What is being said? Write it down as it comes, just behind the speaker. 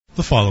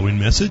The following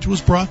message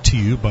was brought to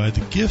you by the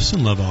gifts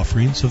and love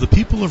offerings of the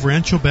people of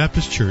Rancho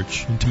Baptist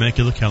Church in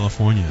Temecula,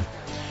 California.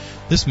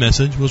 This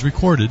message was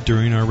recorded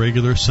during our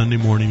regular Sunday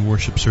morning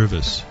worship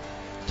service.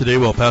 Today,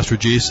 while Pastor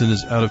Jason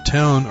is out of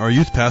town, our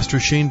youth pastor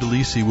Shane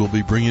DeLisi will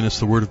be bringing us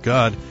the Word of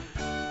God.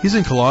 He's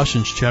in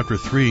Colossians chapter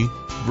 3,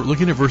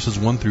 looking at verses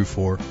 1 through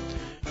 4.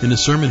 In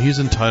his sermon, he's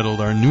entitled,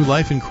 Our New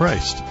Life in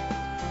Christ.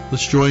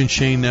 Let's join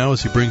Shane now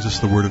as he brings us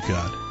the Word of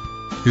God.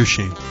 Here's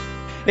Shane.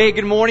 Hey,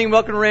 good morning.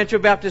 Welcome to Rancho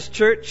Baptist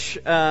Church.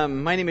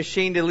 My name is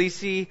Shane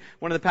DeLisi,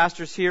 one of the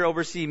pastors here,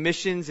 oversee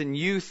missions and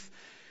youth,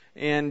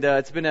 and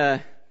it's been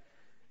a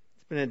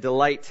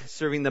delight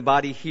serving the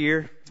body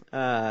here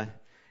at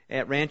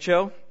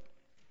Rancho.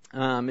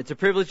 It's a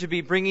privilege to be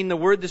bringing the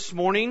Word this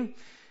morning,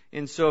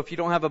 and so if you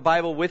don't have a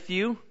Bible with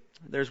you,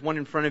 there's one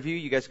in front of you.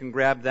 You guys can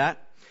grab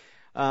that.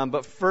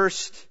 But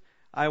first,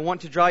 I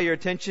want to draw your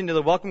attention to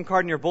the welcome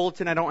card in your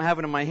bulletin. I don't have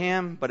it in my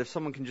hand, but if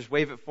someone can just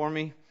wave it for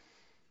me.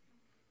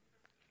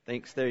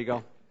 Thanks. There you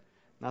go.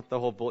 Not the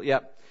whole bullet.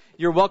 Yep.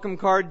 Your welcome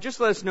card. Just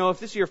let us know if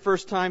this is your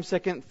first time,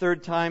 second,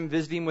 third time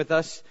visiting with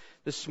us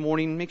this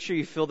morning. Make sure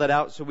you fill that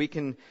out so we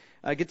can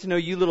get to know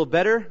you a little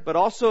better. But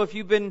also, if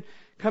you've been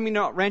coming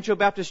to Rancho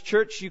Baptist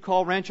Church, you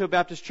call Rancho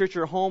Baptist Church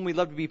your home, we'd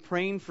love to be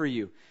praying for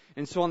you.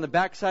 And so on the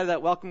back side of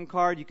that welcome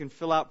card, you can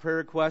fill out prayer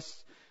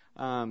requests.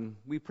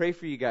 We pray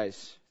for you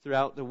guys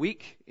throughout the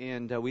week,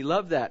 and we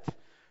love that.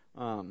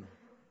 And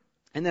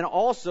then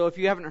also, if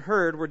you haven't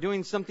heard, we're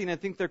doing something, I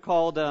think they're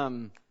called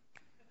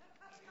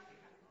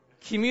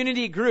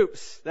community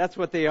groups. That's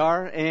what they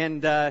are.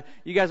 And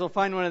you guys will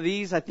find one of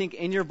these, I think,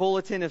 in your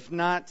bulletin. If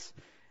not,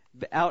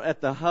 out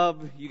at the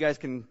hub, you guys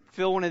can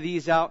fill one of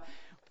these out.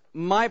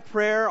 My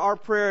prayer, our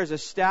prayer as a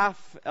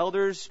staff,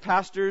 elders,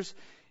 pastors,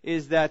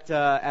 is that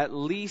at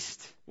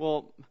least,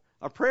 well,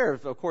 our prayer,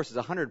 of course, is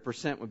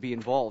 100% would be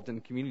involved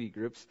in community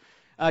groups,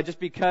 just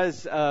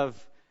because of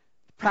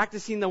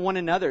practicing the one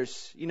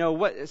another's. You know,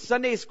 what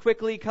Sundays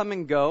quickly come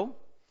and go.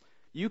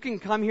 You can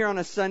come here on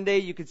a Sunday,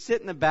 you could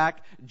sit in the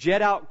back,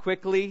 jet out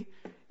quickly,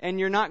 and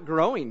you're not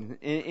growing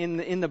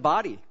in the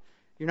body.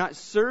 You're not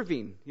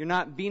serving. You're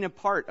not being a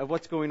part of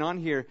what's going on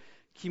here.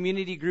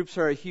 Community groups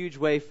are a huge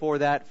way for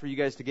that, for you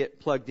guys to get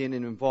plugged in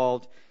and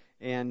involved.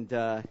 And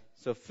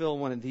so fill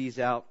one of these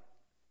out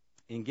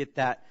and get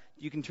that.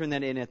 You can turn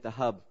that in at the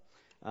hub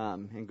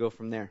and go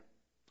from there.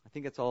 I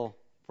think that's all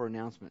for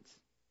announcements.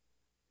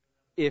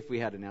 If we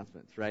had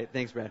announcements, right?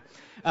 Thanks, Brad.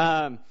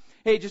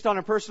 Hey, just on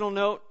a personal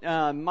note,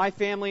 my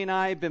family and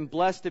I have been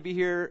blessed to be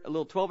here a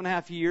little 12 and a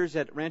half years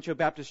at Rancho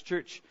Baptist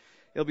Church.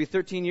 It'll be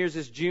 13 years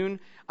this June.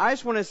 I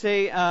just want to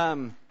say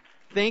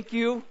thank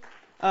you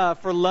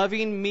for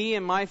loving me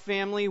and my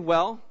family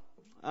well.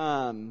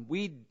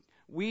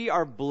 We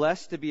are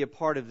blessed to be a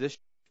part of this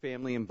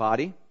family and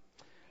body.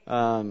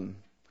 God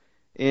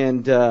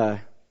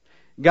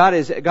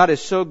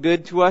is so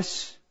good to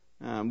us.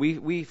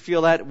 We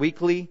feel that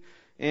weekly.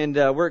 And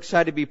we're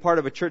excited to be part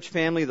of a church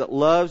family that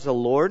loves the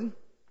Lord,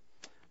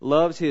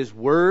 loves His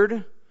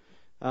Word,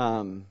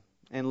 and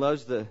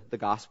loves the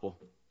gospel.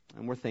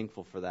 And we're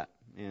thankful for that.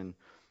 And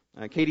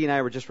Katie and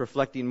I were just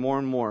reflecting more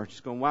and more,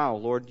 just going, wow,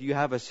 Lord, you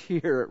have us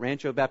here at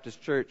Rancho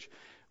Baptist Church.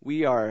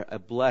 We are a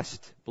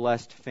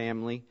blessed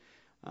family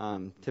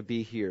to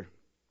be here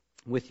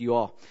with you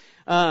all.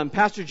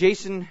 Pastor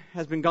Jason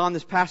has been gone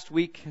this past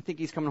week. I think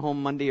he's coming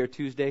home Monday or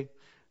Tuesday.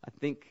 I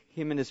think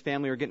him and his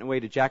family are getting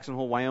away to Jackson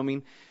Hole,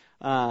 Wyoming.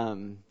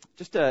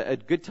 Just a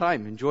good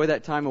time. Enjoy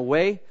that time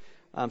away.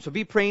 So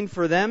be praying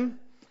for them.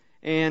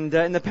 And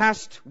in the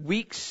past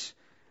weeks,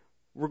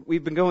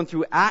 we've been going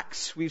through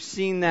Acts. We've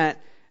seen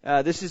that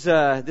this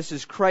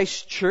is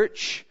Christ's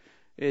church.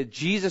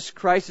 Jesus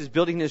Christ is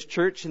building His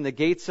church, and the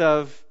gates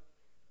of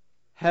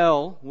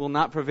hell will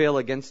not prevail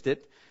against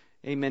it.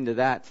 Amen to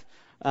that.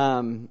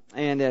 And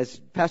as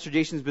Pastor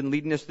Jason's been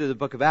leading us through the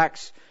book of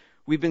Acts,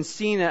 we've been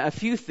seeing a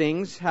few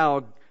things,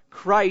 how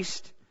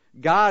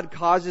God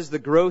causes the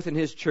growth in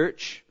His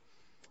church.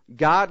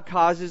 God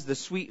causes the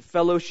sweet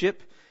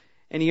fellowship.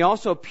 And He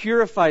also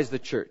purifies the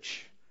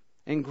church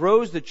and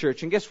grows the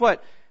church. And guess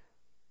what?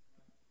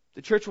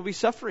 The church will be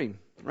suffering,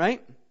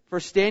 right?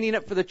 For standing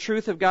up for the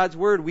truth of God's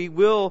Word, we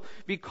will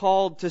be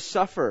called to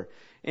suffer.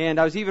 And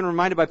I was even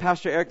reminded by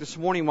Pastor Eric this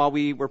morning while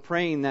we were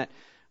praying that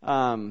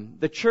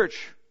the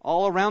church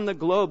all around the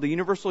globe, the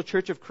universal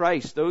church of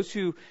Christ, those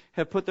who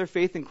have put their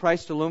faith in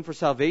Christ alone for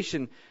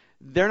salvation,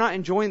 they're not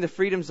enjoying the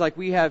freedoms like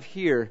we have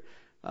here.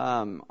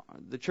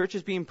 The church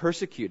is being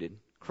persecuted.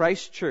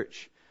 Christ's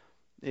church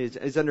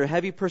is under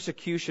heavy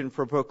persecution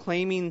for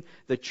proclaiming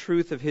the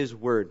truth of His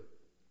Word.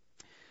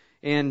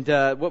 And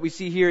what we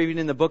see here, even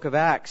in the book of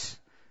Acts,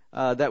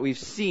 that we've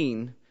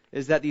seen,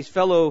 is that these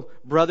fellow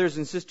brothers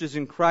and sisters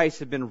in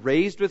Christ have been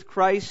raised with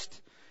Christ.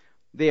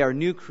 They are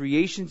new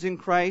creations in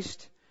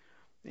Christ.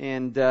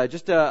 And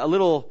just a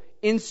little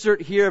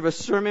insert here of a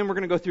sermon. We're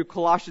going to go through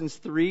Colossians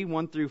 3,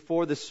 1 through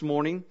 4 this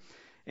morning.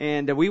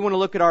 And we want to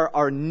look at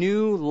our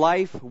new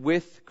life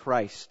with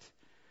Christ.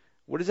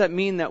 What does that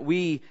mean that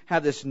we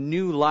have this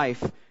new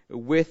life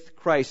with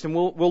Christ. And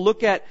we'll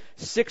look at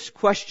 6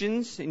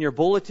 questions in your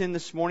bulletin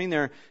this morning.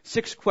 There are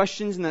 6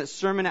 questions in that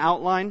sermon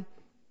outline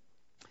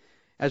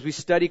as we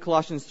study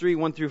Colossians 3,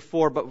 1 through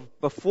 4. But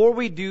before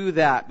we do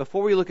that,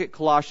 before we look at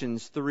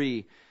Colossians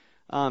 3,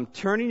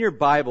 turn in your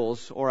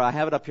Bibles, or I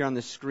have it up here on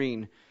the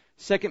screen,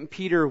 2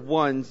 Peter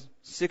 1,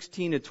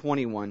 16 to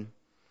 21.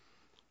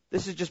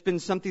 This has just been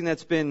something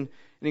that's been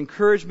an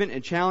encouragement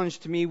and challenge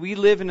to me. We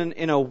live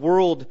in a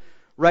world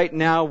right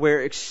now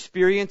where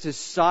experience is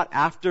sought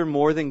after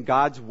more than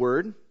God's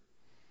Word.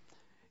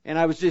 And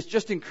I was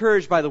just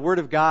encouraged by the Word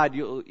of God.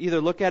 You'll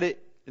either look at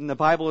it in the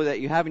Bible that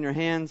you have in your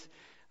hands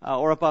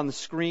or up on the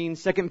screen.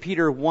 2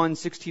 Peter 1,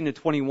 16 to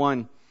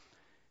 21.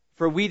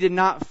 For we did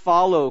not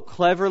follow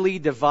cleverly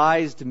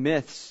devised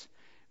myths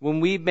when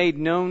we made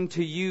known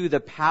to you the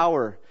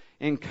power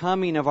and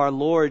coming of our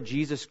Lord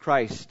Jesus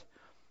Christ.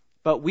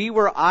 But we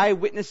were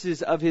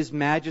eyewitnesses of His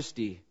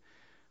majesty.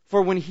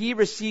 For when He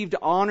received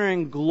honor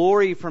and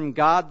glory from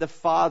God the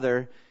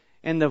Father,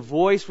 and the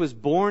voice was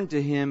borne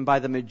to Him by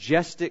the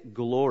majestic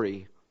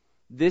glory,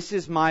 "This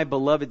is my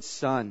beloved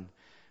Son,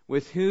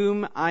 with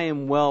whom I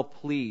am well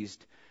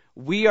pleased."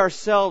 We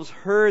ourselves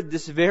heard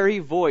this very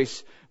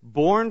voice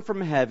borne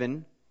from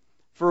heaven,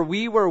 for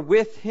we were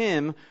with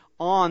Him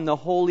on the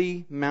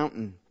holy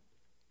mountain.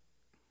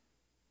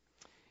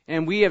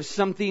 And we have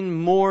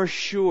something more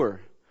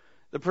sure,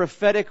 the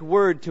prophetic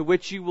word to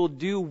which you will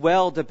do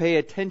well to pay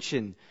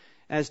attention,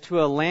 as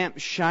to a lamp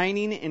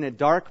shining in a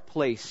dark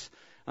place,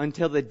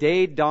 until the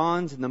day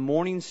dawns and the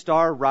morning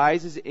star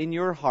rises in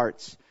your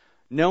hearts,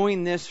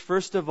 knowing this,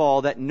 first of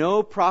all, that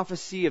no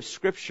prophecy of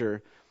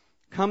Scripture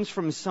comes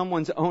from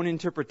someone's own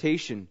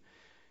interpretation.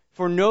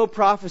 For no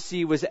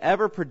prophecy was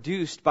ever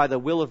produced by the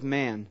will of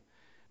man,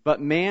 but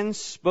man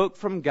spoke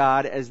from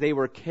God as they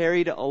were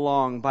carried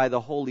along by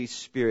the Holy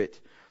Spirit.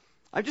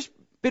 I've just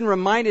been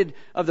reminded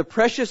of the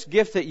precious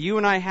gift that you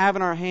and I have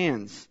in our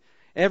hands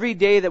every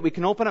day, that we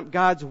can open up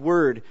God's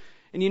Word.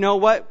 And you know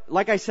what?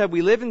 Like I said,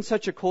 we live in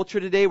such a culture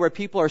today where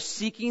people are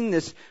seeking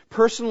this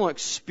personal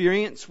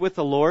experience with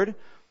the Lord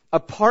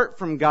apart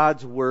from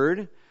God's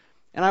Word.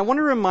 And I want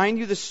to remind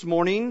you this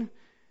morning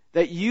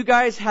that you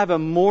guys have a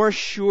more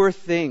sure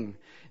thing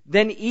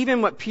than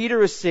even what Peter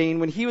was saying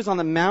when he was on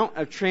the Mount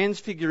of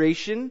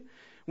Transfiguration,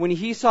 when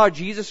he saw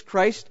Jesus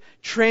Christ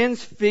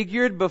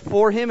transfigured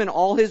before him in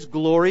all His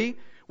glory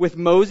with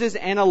Moses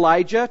and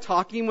Elijah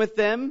talking with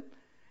them.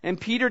 And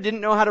Peter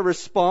didn't know how to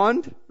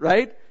respond,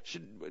 right?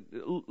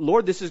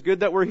 Lord, this is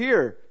good that we're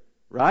here,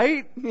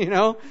 right?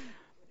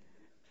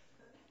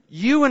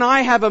 You and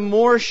I have a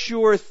more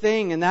sure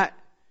thing, and that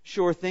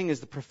sure thing is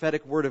the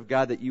prophetic Word of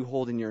God that you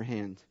hold in your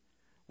hand.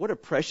 What a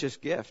precious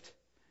gift.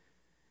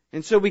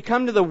 And so we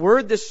come to the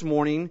Word this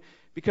morning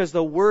because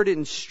the Word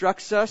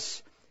instructs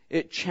us,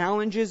 it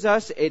challenges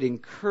us, it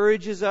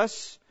encourages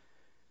us.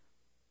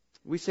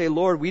 We say,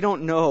 Lord, we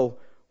don't know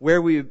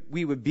where we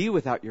would be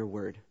without your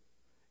Word.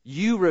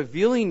 You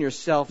revealing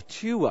yourself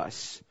to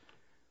us,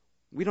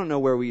 we don't know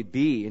where we'd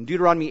be. And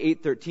Deuteronomy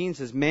 8:13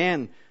 says,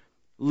 man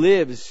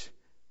lives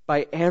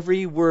by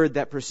every word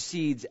that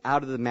proceeds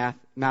out of the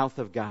mouth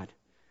of God.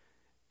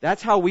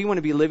 That's how we want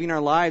to be living our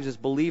lives as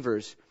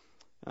believers,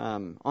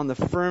 on the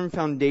firm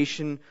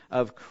foundation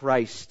of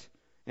Christ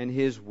and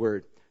His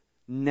Word.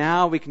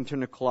 Now we can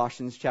turn to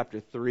Colossians chapter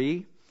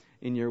 3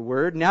 in your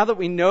Word. Now that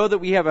we know that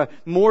we have a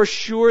more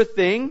sure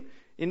thing,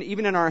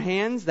 even in our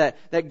hands,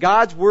 that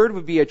God's Word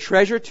would be a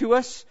treasure to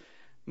us,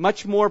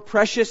 much more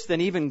precious than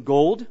even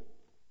gold.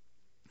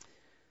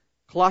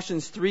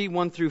 Colossians 3,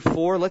 1 through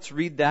 4. Let's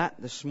read that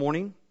this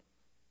morning.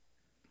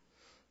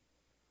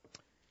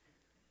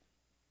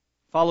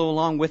 Follow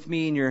along with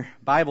me in your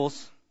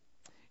Bibles.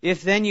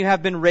 If then you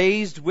have been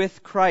raised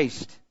with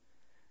Christ,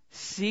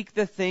 seek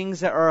the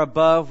things that are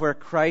above where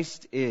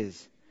Christ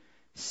is,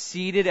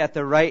 seated at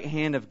the right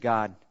hand of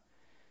God.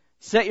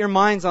 Set your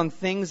minds on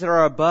things that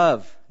are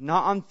above,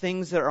 not on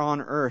things that are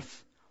on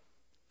earth.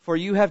 For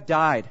you have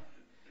died,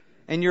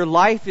 and your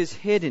life is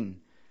hidden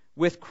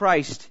with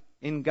Christ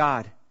in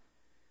God.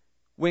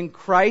 When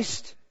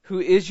Christ, who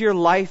is your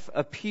life,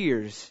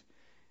 appears,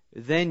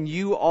 then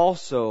you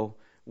also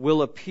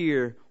will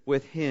appear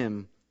with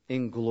Him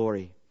in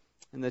glory.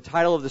 And the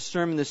title of the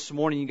sermon this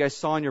morning, you guys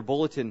saw in your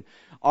bulletin,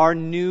 Our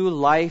New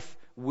Life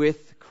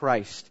with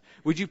Christ.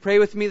 Would you pray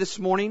with me this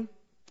morning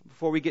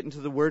before we get into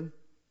the Word?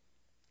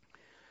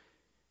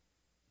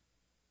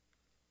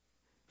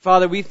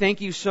 Father, we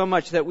thank you so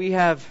much that we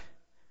have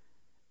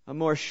a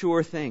more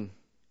sure thing,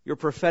 your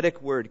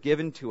prophetic word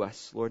given to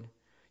us, Lord,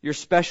 your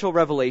special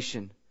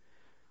revelation.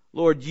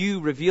 Lord, you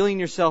revealing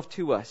yourself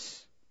to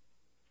us.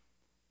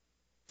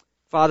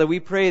 Father, we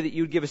pray that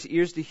you would give us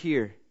ears to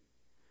hear,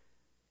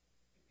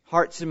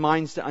 hearts and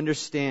minds to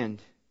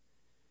understand,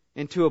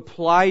 and to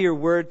apply your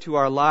word to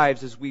our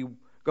lives as we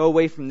go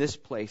away from this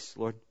place,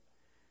 Lord.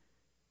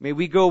 May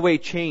we go away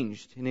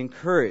changed and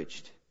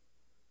encouraged.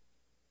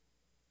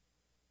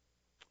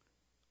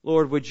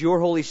 Lord, would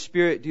your Holy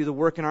Spirit do the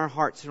work in our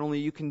hearts that only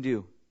you can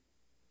do.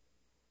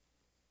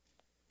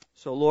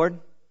 So, Lord,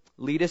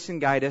 lead us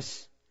and guide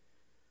us.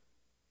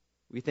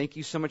 We thank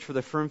you so much for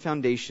the firm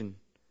foundation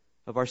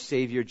of our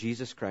Savior,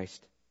 Jesus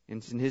Christ. And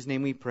it's in His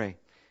name we pray.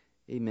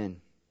 Amen.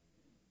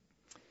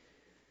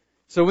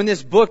 So in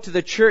this book to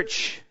the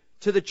church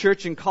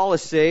in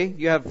Colossae,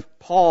 you have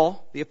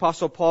Paul, the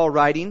Apostle Paul,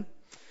 writing.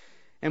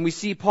 And we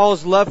see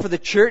Paul's love for the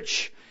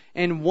church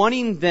and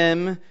wanting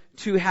them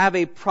to have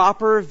a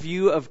proper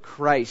view of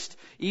Christ.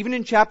 Even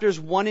in chapters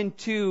 1 and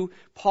 2,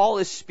 Paul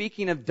is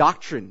speaking of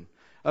doctrine,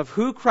 of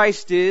who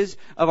Christ is,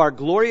 of our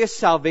glorious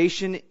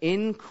salvation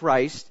in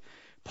Christ.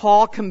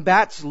 Paul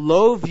combats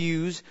low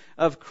views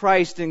of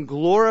Christ and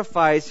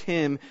glorifies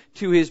Him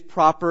to His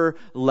proper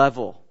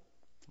level.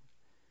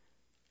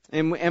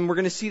 And we're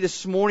going to see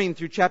this morning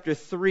through chapter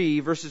 3,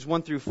 verses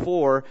 1 through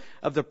 4,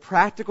 of the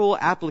practical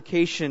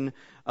application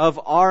of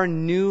our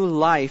new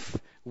life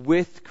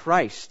with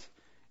Christ.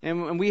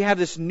 And we have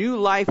this new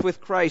life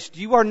with Christ.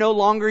 You are no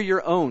longer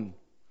your own.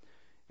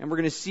 And we're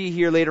going to see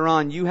here later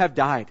on, you have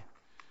died.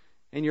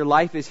 And your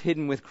life is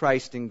hidden with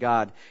Christ in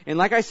God. And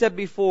like I said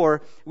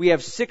before, we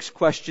have 6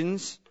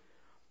 questions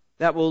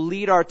that will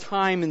lead our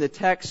time in the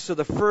text. So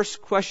the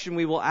first question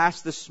we will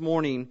ask this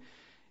morning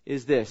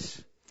is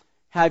this: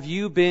 have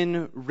you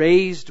been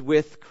raised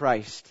with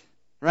Christ?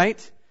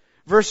 Right?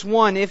 Verse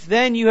 1, if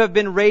then you have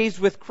been raised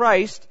with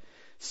Christ,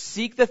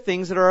 seek the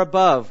things that are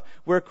above,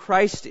 where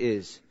Christ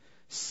is,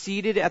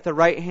 seated at the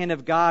right hand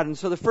of God. And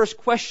so the first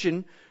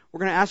question we're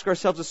going to ask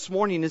ourselves this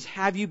morning is,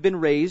 have you been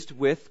raised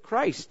with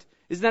Christ?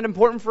 Isn't that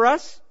important for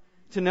us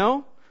to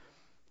know?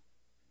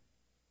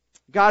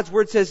 God's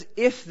Word says,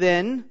 if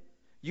then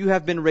you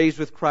have been raised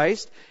with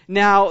Christ.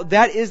 Now,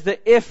 that is the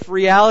if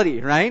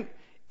reality, right?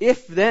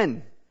 If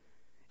then.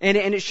 And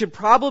it should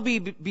probably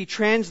be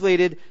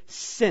translated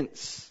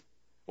since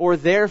or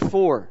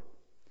therefore.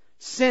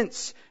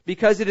 Since,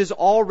 because it is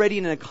already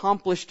an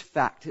accomplished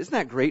fact. Isn't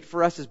that great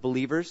for us as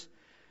believers?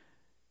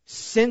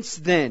 Since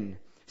then,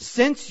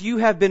 since you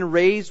have been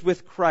raised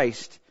with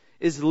Christ,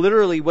 is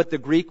literally what the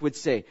Greek would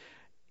say.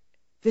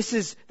 This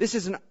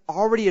is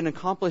already an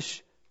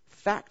accomplished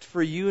fact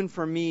for you and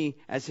for me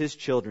as His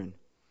children.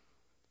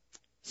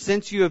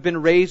 Since you have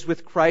been raised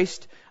with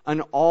Christ,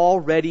 an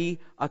already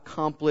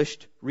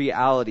accomplished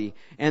reality.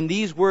 And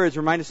these words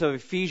remind us of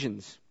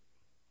Ephesians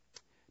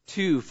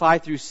 2,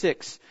 5 through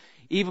 6.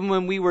 Even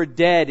when we were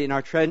dead in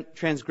our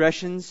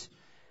transgressions,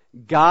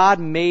 God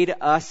made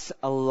us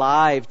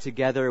alive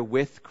together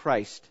with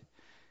Christ.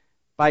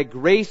 By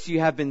grace you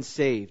have been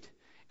saved,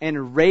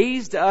 and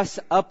raised us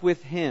up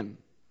with Him,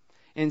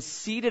 and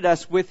seated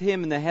us with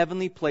Him in the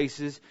heavenly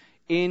places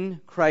in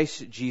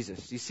Christ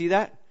Jesus. Do you see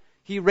that?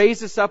 He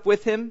raised us up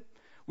with Him.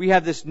 We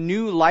have this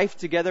new life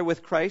together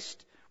with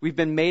Christ. We've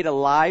been made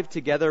alive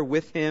together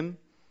with Him.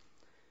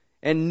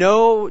 And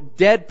no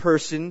dead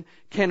person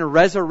can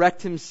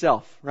resurrect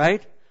himself,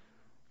 right?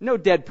 No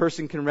dead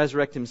person can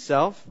resurrect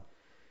himself.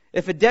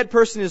 If a dead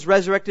person is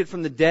resurrected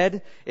from the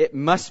dead, it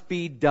must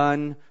be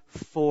done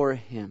for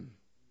him.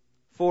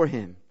 For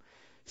him.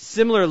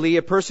 Similarly,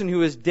 a person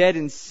who is dead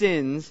in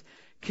sins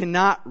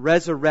cannot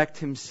resurrect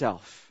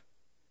himself.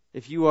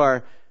 If you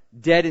are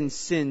dead in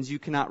sins, you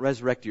cannot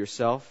resurrect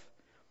yourself.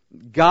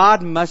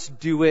 God must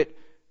do it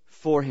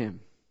for him.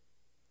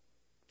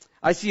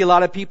 I see a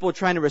lot of people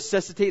trying to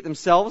resuscitate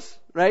themselves,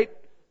 right?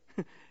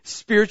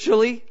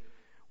 Spiritually.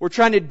 We're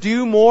trying to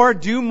do more.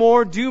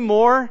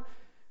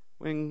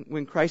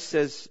 When Christ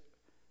says,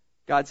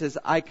 God says,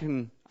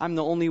 I'm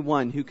the only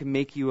one who can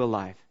make you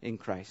alive in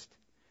Christ.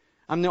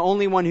 I'm the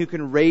only one who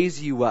can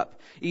raise you up.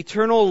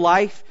 Eternal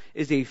life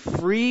is a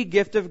free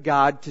gift of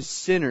God to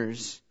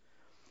sinners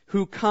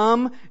who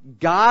come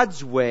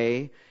God's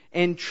way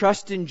and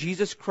trust in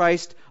Jesus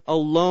Christ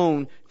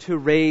alone to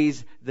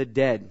raise the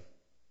dead.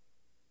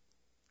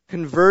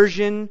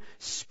 Conversion,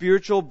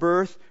 spiritual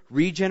birth,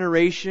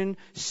 regeneration,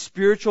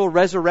 spiritual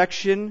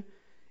resurrection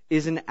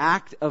is an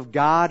act of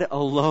God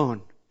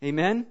alone.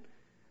 Amen?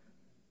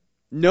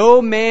 No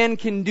man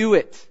can do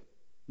it.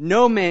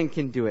 No man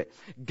can do it.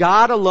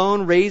 God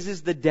alone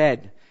raises the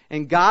dead.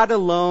 And God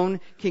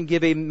alone can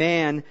give a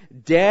man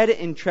dead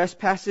in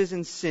trespasses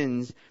and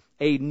sins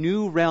a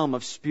new realm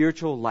of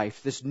spiritual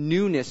life, this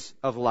newness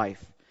of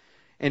life.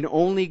 And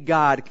only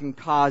God can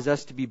cause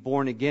us to be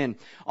born again.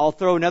 I'll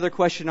throw another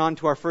question on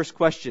to our first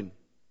question.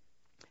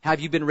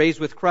 Have you been raised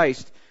with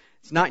Christ?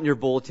 It's not in your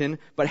bulletin,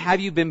 but have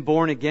you been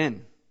born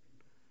again?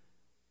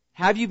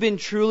 Have you been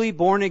truly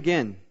born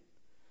again?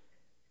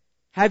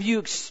 Have you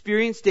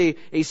experienced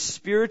a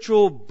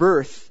spiritual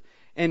birth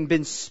and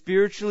been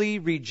spiritually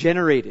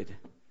regenerated?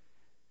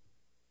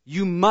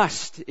 You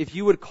must, if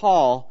you would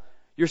call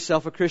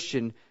yourself a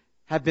Christian,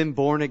 have been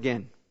born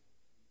again.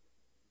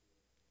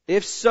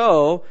 If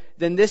so,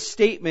 then this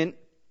statement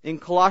in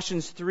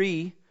Colossians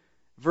 3,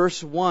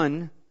 verse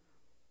 1,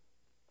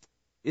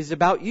 is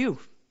about you.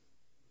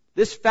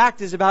 This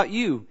fact is about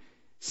you.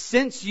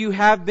 Since you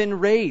have been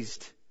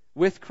raised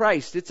with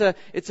Christ. It's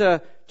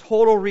a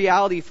total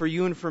reality for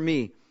you and for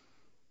me.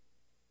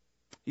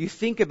 You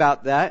think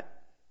about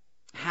that.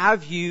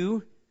 Have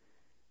you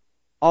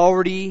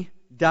already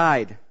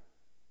died?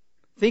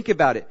 Think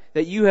about it.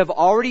 That you have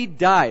already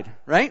died,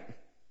 right?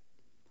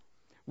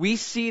 We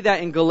see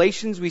that in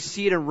Galatians, we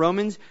see it in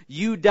Romans.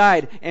 You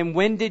died. And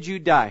when did you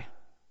die?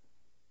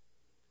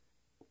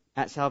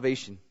 At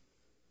salvation.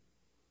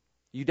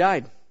 You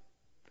died.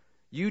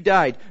 You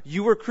died.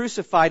 You were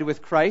crucified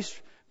with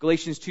Christ.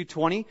 Galatians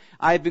 2:20.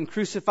 I have been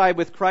crucified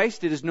with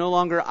Christ. It is no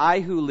longer I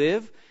who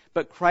live,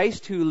 but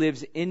Christ who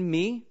lives in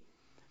me.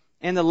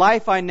 And the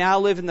life I now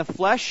live in the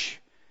flesh,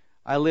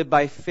 I live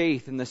by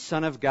faith in the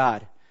Son of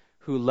God,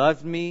 who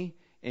loved me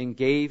and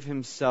gave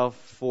himself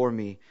for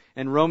me.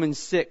 And Romans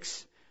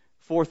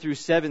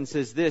 6:4-7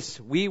 says this,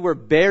 we were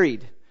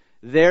buried,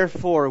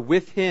 therefore,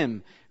 with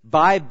him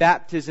by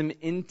baptism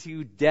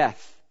into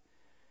death.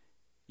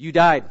 You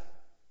died.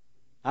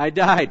 I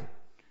died.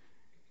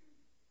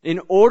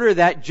 In order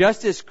that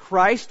just as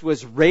Christ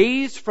was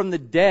raised from the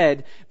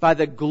dead by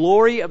the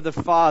glory of the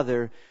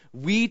Father,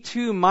 we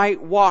too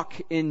might walk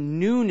in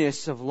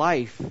newness of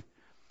life.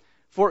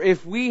 For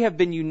if we have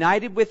been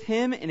united with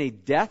him in a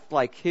death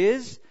like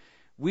his,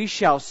 we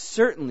shall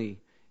certainly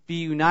be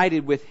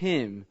united with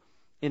him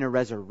in a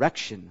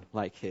resurrection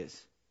like his.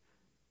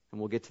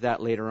 And we'll get to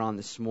that later on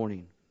this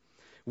morning.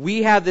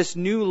 We have this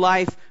new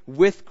life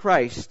with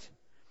Christ.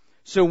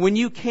 So when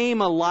you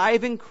came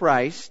alive in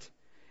Christ,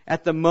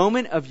 at the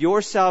moment of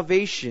your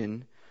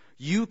salvation,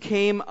 you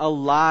came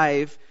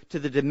alive to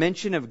the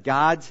dimension of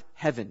God's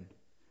heaven.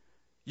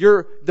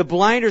 The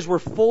blinders were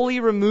fully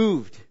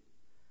removed.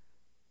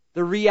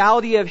 The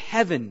reality of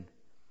heaven,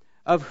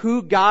 of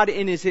who God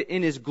in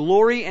His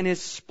glory and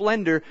His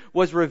splendor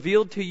was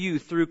revealed to you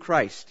through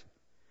Christ.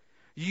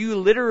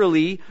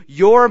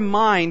 Your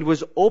mind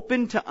was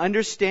open to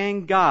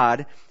understand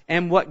God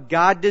and what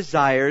God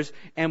desires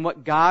and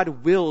what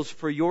God wills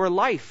for your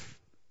life.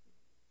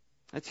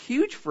 That's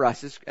huge for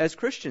us as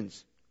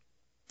Christians.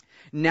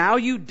 Now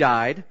you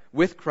died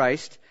with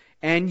Christ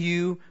and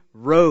you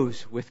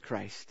rose with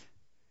Christ.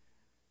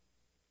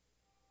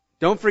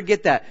 Don't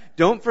forget that.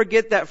 Don't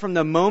forget that from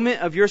the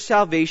moment of your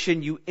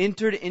salvation, you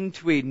entered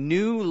into a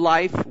new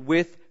life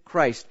with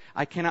Christ.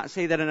 I cannot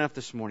say that enough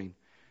this morning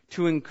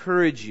to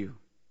encourage you.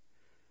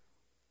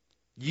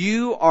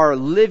 You are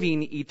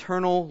living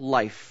eternal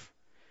life,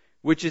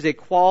 which is a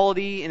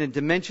quality and a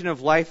dimension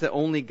of life that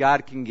only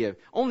God can give.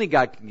 Only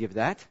God can give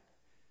that.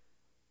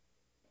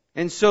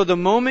 And so the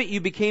moment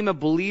you became a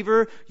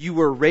believer, you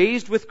were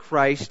raised with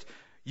Christ.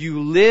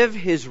 You live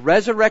His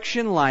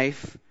resurrection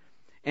life.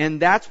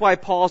 And that's why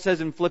Paul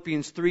says in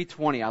Philippians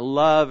 3:20, I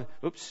love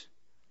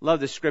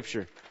this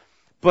scripture.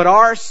 But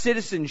our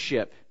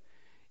citizenship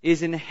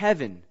is in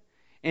heaven,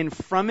 and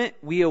from it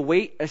we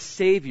await a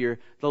Savior,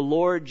 the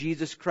Lord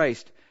Jesus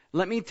Christ.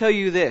 Let me tell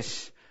you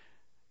this.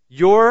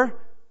 The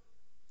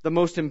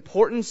most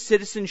important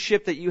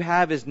citizenship that you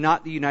have is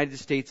not the United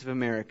States of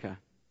America.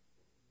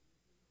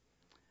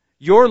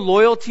 Your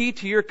loyalty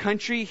to your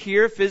country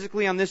here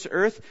physically on this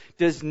earth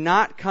does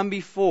not come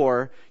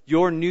before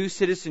your new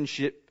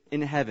citizenship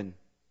in heaven.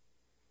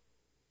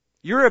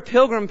 You're a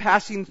pilgrim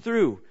passing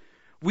through.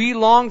 We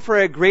long for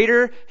a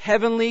greater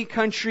heavenly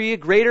country, a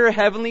greater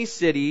heavenly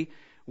city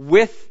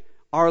with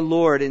our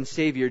Lord and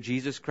Savior,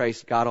 Jesus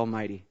Christ, God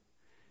Almighty.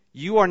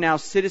 You are now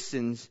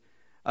citizens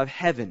of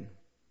heaven.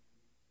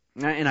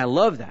 And I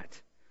love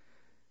that.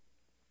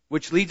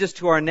 Which leads us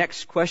to our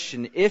next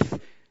question. If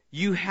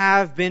you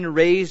have been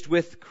raised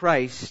with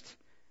Christ,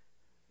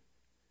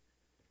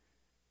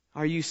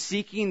 are you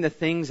seeking the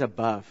things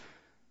above?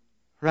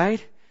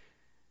 Right?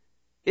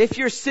 If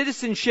your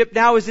citizenship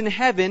now is in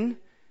heaven,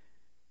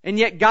 and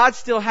yet God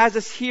still has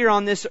us here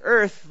on this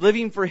earth,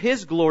 living for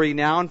His glory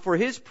now and for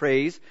His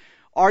praise,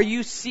 are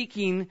you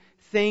seeking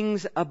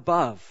things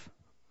above?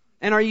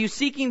 And are you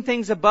seeking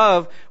things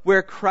above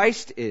where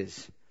Christ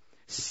is,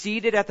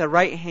 seated at the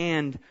right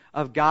hand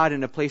of God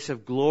in a place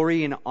of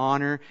glory and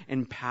honor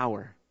and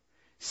power?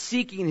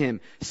 Seeking Him.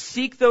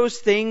 Seek those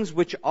things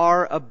which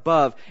are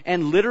above.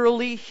 And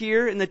literally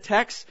here in the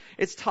text,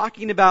 it's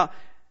talking about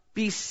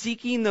be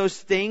seeking those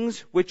things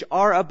which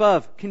are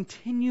above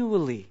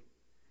continually.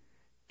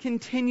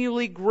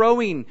 Continually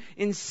growing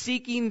in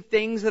seeking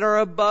things that are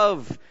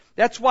above.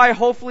 That's why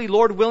hopefully,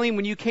 Lord willing,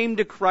 when you came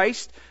to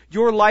Christ,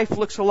 your life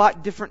looks a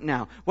lot different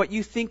now. What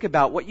you think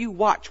about, what you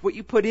watch, what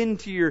you put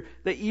into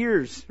the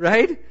ears,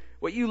 right?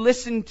 What you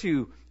listen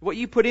to, what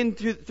you put in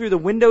through the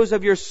windows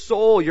of your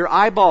soul, your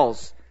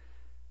eyeballs.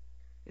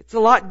 It's a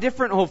lot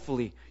different,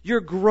 hopefully.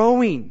 You're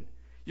growing.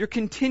 You're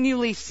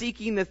continually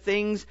seeking the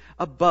things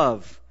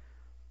above.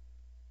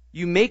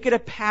 You make it a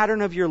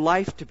pattern of your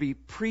life to be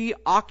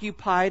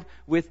preoccupied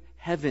with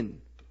heaven.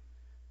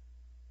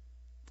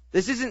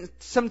 This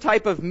isn't some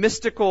type of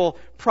mystical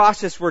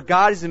process where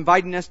God is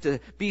inviting us to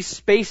be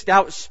spaced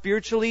out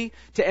spiritually,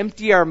 to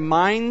empty our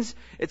minds.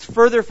 It's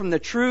further from the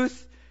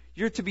truth.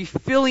 You're to be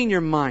filling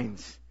your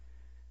minds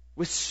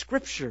with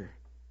Scripture,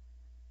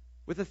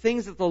 with the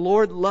things that the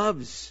Lord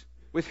loves,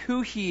 with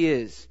who He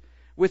is,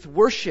 with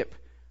worship,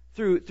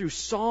 through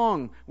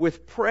song,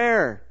 with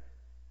prayer.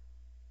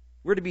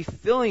 We're to be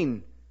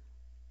filling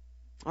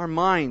our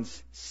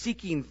minds,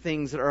 seeking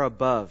things that are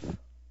above.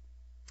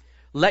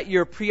 Let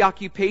your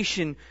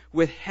preoccupation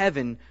with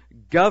heaven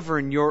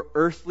govern your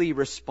earthly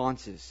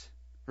responses.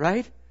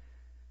 right?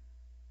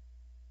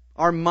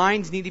 Our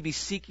minds need to be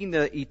seeking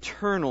the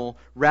eternal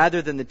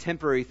rather than the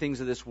temporary things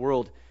of this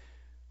world.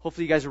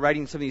 Hopefully you guys are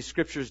writing some of these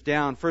scriptures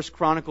down. 1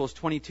 Chronicles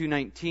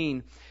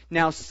 22:19.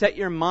 Now set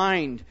your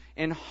mind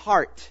and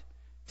heart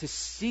to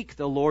seek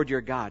the Lord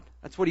your God.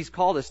 That's what He's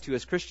called us to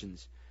as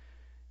Christians.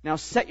 Now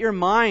set your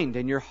mind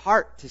and your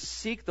heart to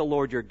seek the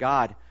Lord your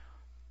God.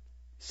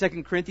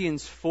 2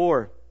 Corinthians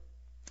 4,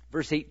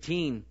 verse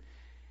 18.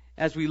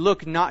 As we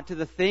look not to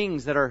the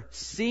things that are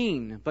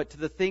seen, but to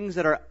the things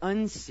that are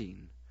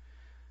unseen.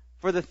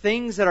 For the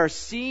things that are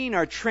seen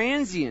are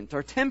transient,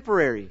 are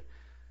temporary,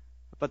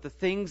 but the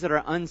things that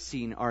are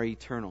unseen are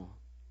eternal.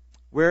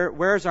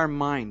 Where's our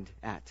mind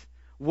at?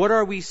 What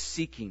are we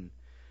seeking?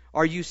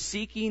 Are you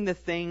seeking the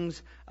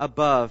things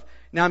above?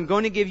 Now I'm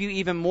going to give you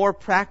even more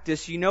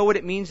practice. You know what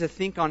it means to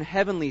think on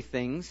heavenly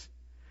things.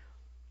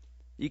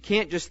 You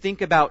can't just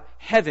think about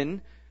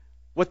heaven,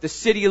 what the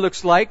city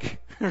looks like,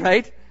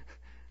 right?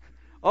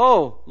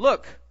 Oh,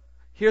 look,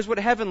 here's what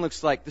heaven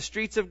looks like. The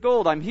streets of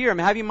gold. I'm here. I'm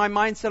having my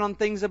mind set on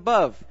things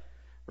above,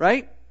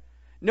 right?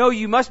 No,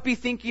 you must be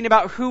thinking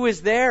about who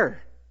is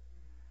there.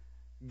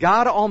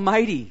 God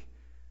Almighty.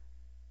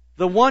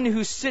 The one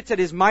who sits at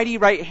His mighty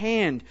right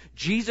hand,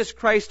 Jesus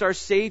Christ our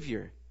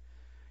Savior.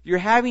 You're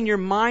having your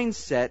mind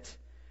set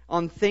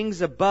on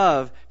things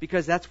above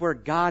because that's where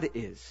God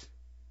is.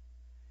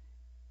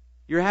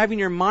 You're having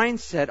your mind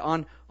set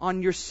on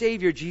your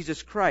Savior,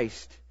 Jesus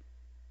Christ.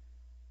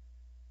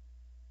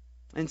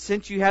 And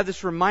since you have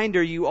this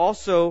reminder, you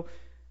also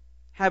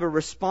have a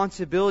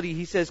responsibility.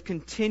 He says,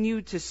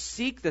 continue to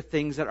seek the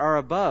things that are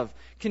above.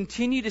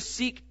 Continue to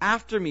seek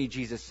after me,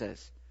 Jesus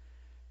says.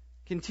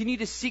 Continue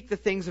to seek the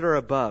things that are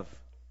above.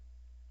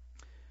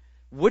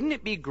 Wouldn't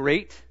it be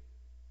great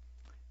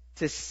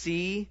to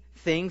see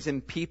things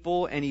and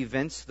people and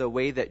events the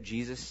way that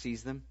Jesus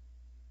sees them?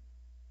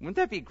 Wouldn't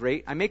that be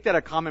great? I make that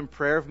a common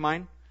prayer of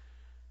mine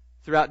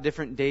throughout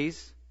different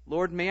days.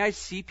 Lord, may I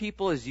see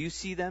people as you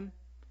see them.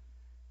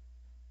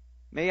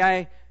 May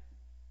I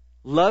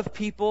love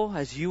people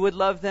as you would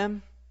love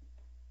them.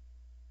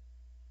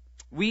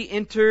 We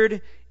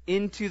entered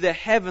into the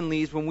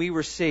heavenlies when we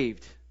were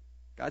saved.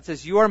 God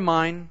says, you are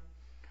mine.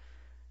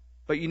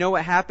 But you know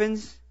what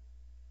happens?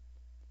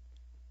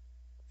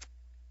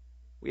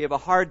 We have a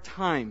hard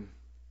time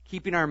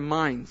keeping our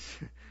minds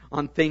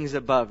on things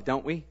above,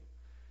 don't we?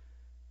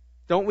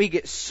 Don't we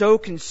get so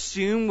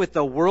consumed with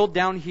the world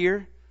down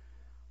here?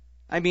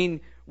 I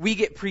mean, we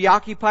get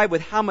preoccupied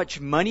with how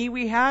much money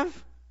we have,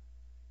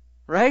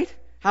 right?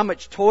 How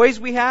much toys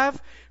we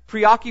have,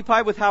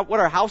 preoccupied with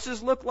what our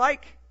houses look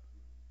like.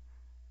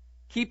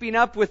 Keeping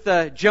up with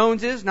the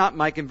Joneses, not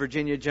Mike and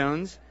Virginia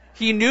Jones.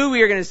 He knew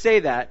we were going to say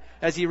that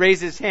as he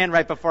raised his hand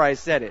right before I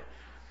said it.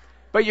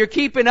 But you're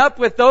keeping up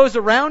with those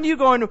around you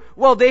going,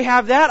 well, they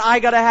have that, I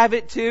got to have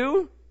it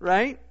too,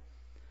 right?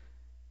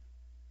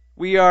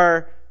 We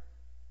are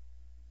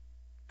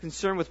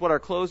concerned with what our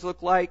clothes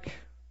look like,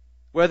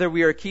 whether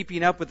we are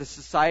keeping up with the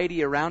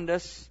society around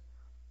us.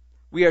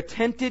 We are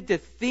tempted to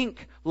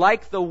think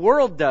like the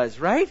world does,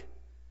 right?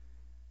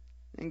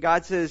 And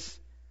God says,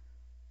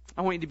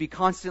 I want you to be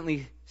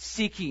constantly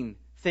seeking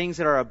things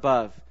that are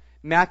above.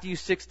 Matthew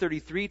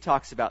 6:33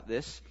 talks about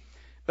this.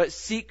 But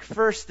seek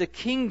first the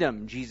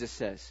kingdom, Jesus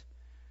says.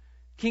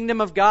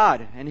 Kingdom of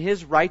God and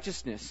His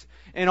righteousness.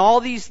 And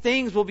all these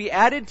things will be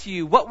added to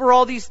you. What were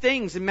all these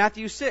things in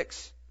Matthew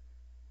 6?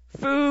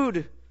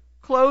 Food,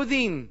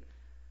 clothing.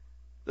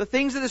 The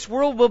things of this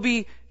world will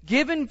be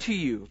given to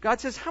you.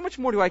 God says, how much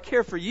more do I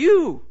care for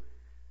you?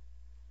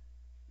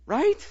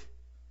 Right?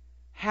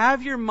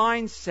 Have your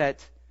mind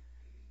set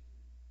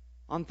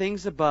on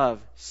things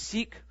above.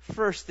 Seek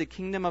first the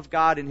kingdom of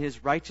God and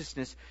His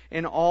righteousness,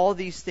 and all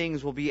these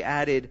things will be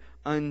added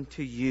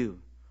unto you.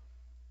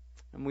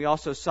 And we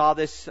also saw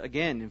this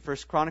again in 1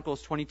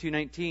 Chronicles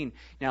 22:19.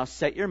 Now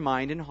set your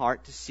mind and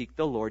heart to seek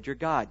the Lord your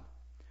God.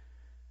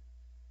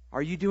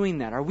 Are you doing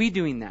that? Are we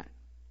doing that?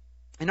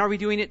 And are we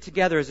doing it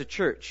together as a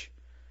church?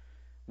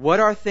 What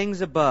are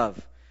things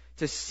above?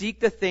 To seek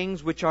the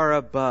things which are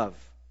above.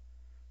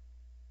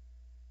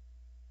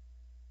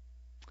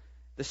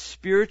 The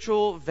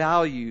spiritual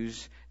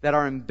values that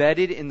are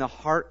embedded in the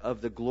heart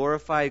of the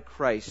glorified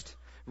Christ.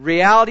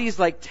 Realities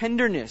like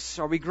tenderness.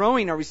 Are we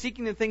growing? Are we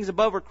seeking the things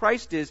above where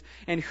Christ is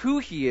and who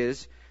He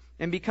is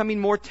and becoming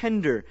more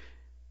tender?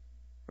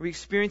 Are we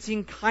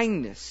experiencing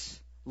kindness,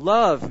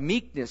 love,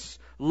 meekness,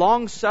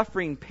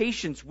 long-suffering,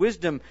 patience,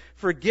 wisdom,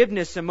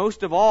 forgiveness, and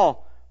most of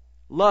all,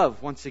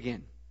 love once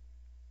again?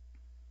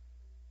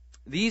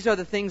 These are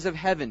the things of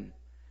heaven.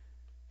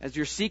 As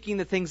you're seeking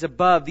the things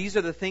above, these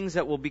are the things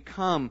that will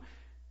become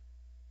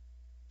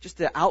just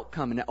the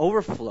outcome and the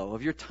overflow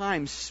of your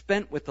time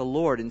spent with the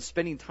Lord and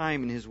spending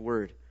time in His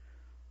Word.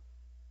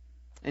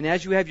 And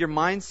as you have your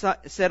mind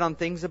set on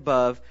things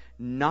above,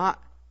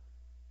 not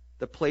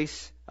the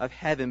place of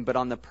heaven, but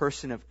on the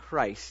person of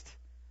Christ.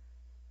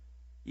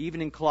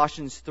 Even in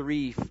Colossians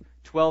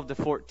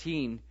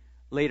 3:12-14,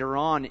 later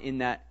on in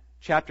that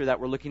chapter that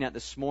we're looking at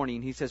this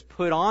morning, he says,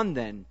 put on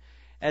then,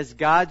 as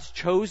God's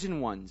chosen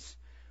ones,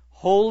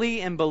 holy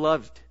and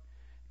beloved,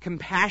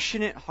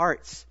 compassionate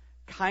hearts,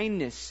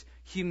 kindness,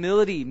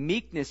 humility,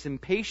 meekness,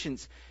 and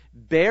patience,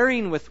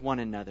 bearing with one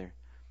another.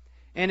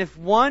 And if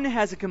one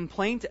has a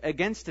complaint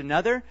against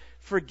another,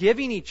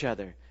 forgiving each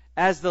other.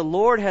 As the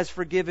Lord has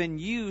forgiven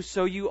you,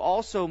 so you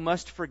also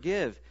must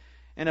forgive.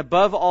 And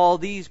above all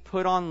these,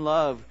 put on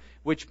love,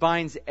 which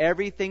binds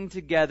everything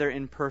together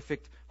in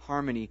perfect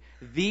harmony.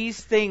 These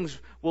things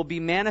will be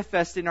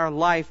manifest in our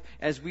life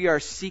as we are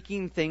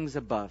seeking things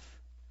above,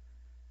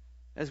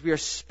 as we are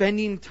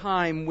spending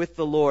time with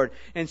the Lord.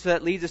 And so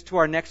that leads us to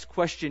our next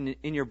question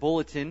in your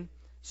bulletin,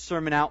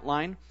 sermon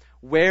outline.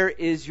 Where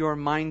is your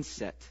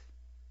mindset?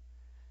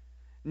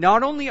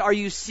 Not only are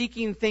you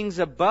seeking things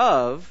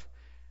above,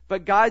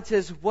 but God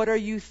says, what are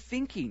you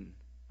thinking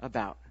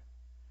about?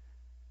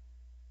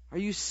 Are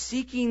you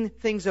seeking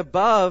things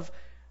above?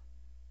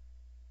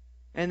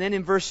 And then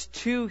in verse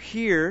 2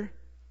 here,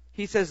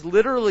 he says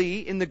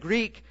literally in the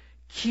Greek,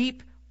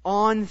 keep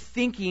on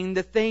thinking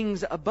the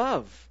things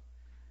above.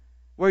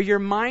 Where your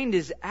mind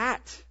is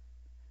at.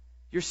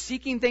 You're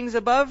seeking things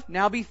above,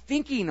 now be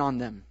thinking on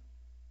them.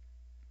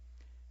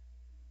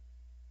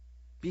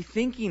 Be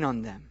thinking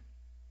on them.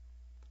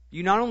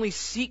 You not only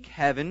seek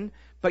heaven,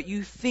 but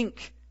you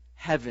think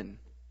heaven.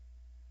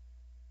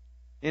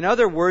 In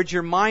other words,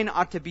 your mind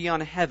ought to be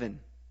on heaven.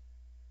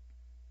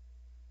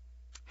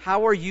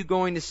 How are you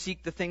going to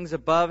seek the things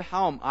above?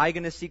 How am I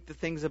going to seek the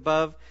things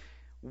above?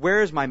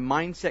 Where is my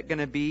mindset going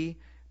to be?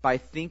 By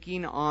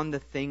thinking on the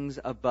things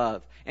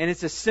above. And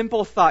it's a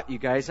simple thought, you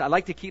guys. I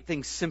like to keep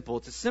things simple.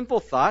 It's a simple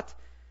thought.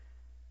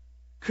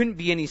 Couldn't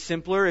be any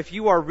simpler. If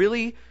you are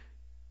really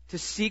to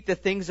seek the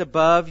things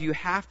above, you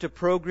have to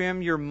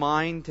program your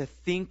mind to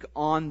think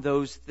on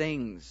those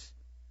things.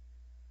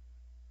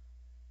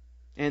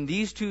 And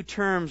these two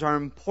terms are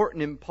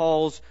important in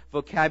Paul's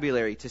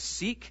vocabulary, to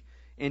seek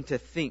and to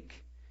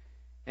think.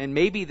 And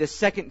maybe the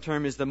second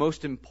term is the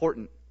most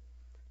important.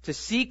 To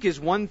seek is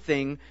one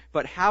thing,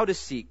 but how to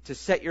seek, to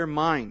set your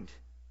mind.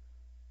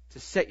 To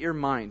set your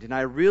mind. And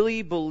I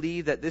really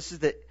believe that this is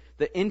the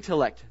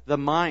intellect, the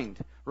mind.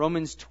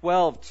 Romans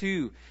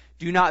 12:2.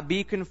 Do not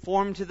be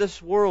conformed to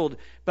this world,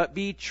 but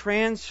be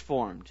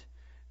transformed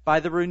by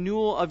the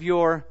renewal of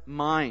your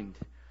mind,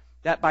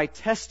 that by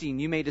testing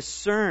you may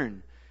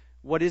discern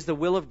what is the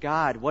will of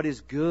God, what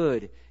is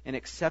good and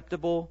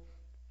acceptable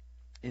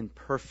and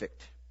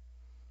perfect.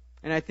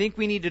 And I think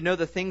we need to know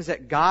the things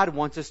that God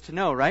wants us to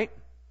know, right?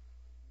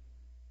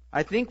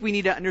 I think we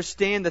need to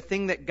understand the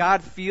thing that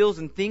God feels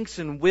and thinks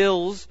and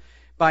wills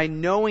by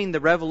knowing the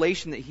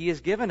revelation that He has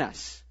given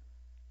us.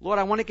 Lord,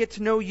 I want to get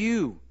to know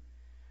You.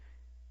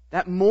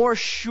 That more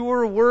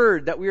sure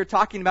word that we were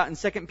talking about in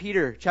 2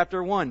 Peter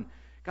chapter 1.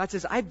 God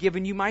says, I've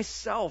given you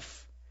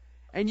myself.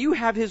 And you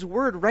have His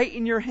word right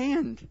in your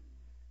hand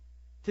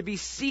to be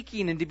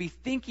seeking and to be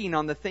thinking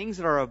on the things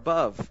that are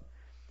above.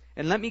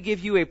 And let me give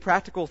you a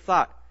practical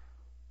thought.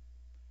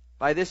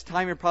 By this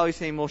time, you're probably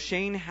saying, well,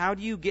 Shane, how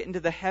do you get into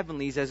the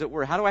heavenlies, as it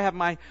were? How do I have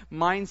my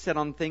mindset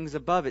on things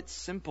above? It's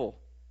simple.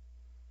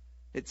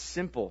 It's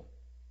simple.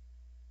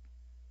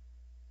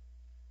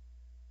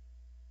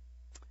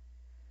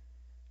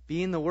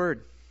 Be in the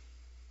Word.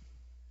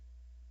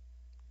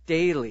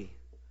 Daily.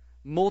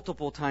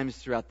 Multiple times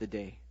throughout the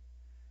day.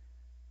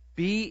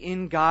 Be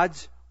in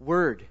God's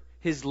Word.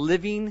 His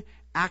living,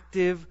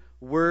 active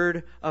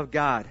Word of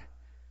God.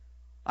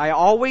 I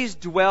always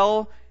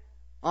dwell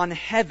on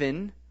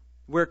heaven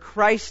where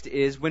Christ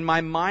is when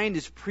my mind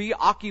is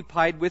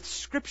preoccupied with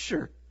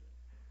Scripture.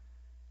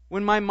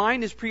 When my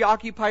mind is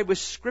preoccupied with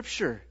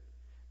Scripture,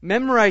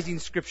 memorizing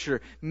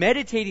Scripture,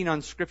 meditating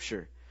on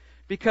Scripture.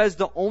 Because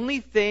the only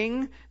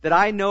thing that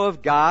I know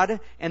of God,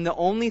 and the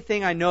only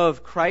thing I know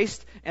of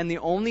Christ, and the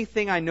only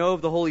thing I know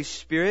of the Holy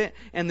Spirit,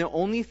 and the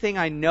only thing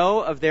I know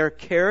of their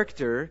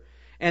character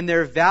and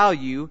their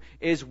value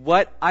is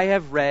what I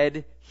have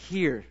read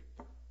here.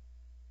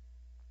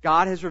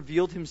 God has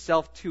revealed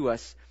Himself to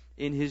us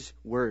in His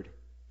Word.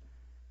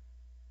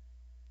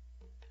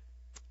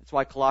 That's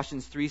why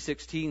Colossians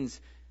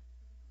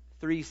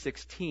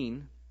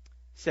 3:16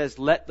 says,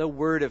 let the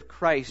word of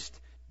Christ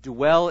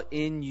dwell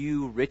in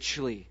you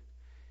richly,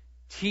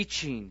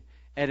 teaching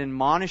and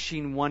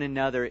admonishing one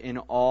another in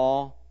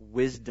all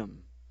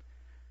wisdom.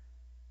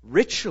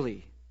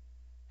 Richly.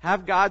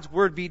 Have God's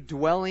word be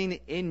dwelling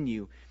in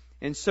you.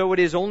 And so it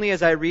is only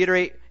as I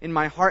reiterate in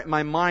my heart and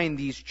my mind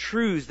these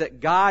truths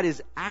that God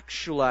is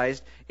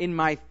actualized in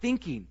my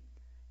thinking.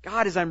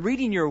 God, as I'm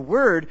reading your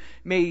word,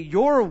 may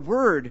your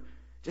word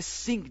just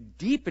sink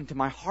deep into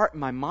my heart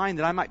and my mind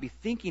that I might be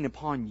thinking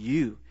upon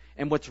you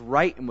and what's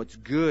right and what's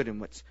good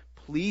and what's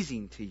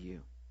pleasing to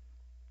you.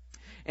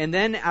 And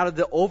then out of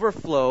the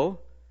overflow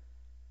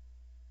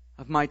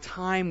of my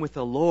time with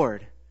the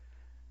Lord,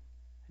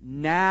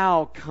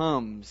 now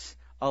comes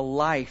a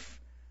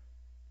life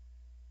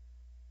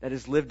that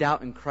is lived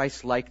out in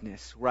Christ's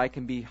likeness, where I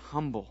can be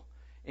humble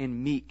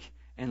and meek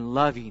and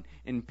loving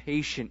and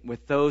patient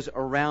with those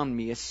around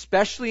me,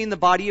 especially in the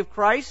body of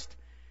Christ.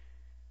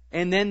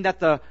 And then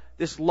that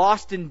this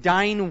lost and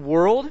dying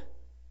world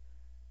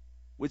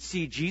would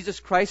see Jesus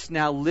Christ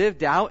now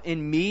lived out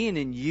in me and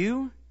in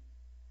you.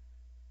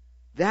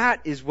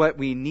 That is what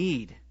we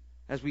need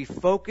as we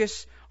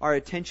focus our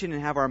attention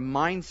and have our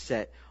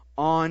mindset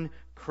on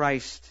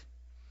Christ.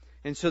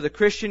 And so the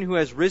Christian who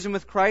has risen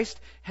with Christ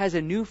has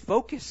a new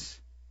focus.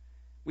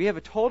 We have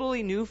a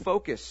totally new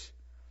focus.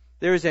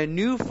 There is a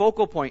new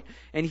focal point,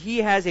 and he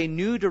has a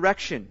new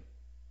direction.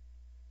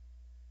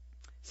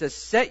 It says,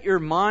 set your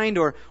mind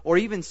or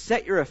even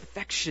set your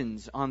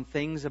affections on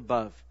things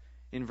above,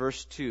 in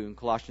verse 2 in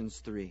Colossians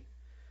 3.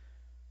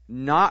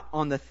 Not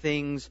on the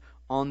things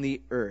on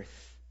the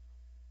earth.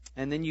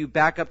 And then you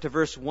back up to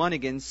verse 1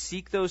 again.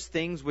 Seek those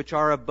things which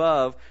are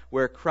above,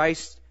 where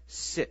Christ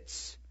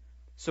sits.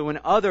 So in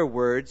other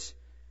words,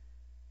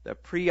 the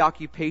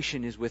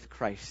preoccupation is with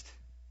Christ.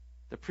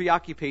 The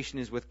preoccupation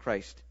is with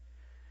Christ.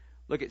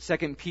 Look at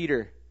 2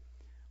 Peter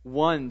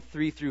 1,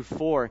 3 through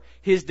 4.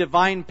 His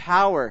divine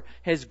power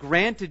has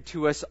granted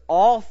to us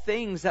all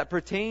things that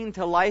pertain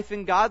to life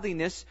and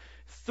godliness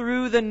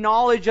through the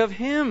knowledge of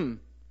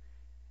Him.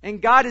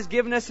 And God has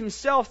given us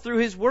Himself through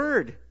His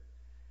Word.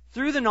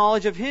 Through the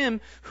knowledge of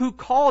Him who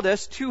called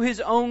us to His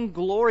own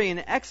glory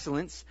and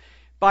excellence,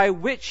 by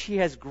which He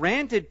has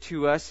granted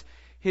to us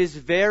His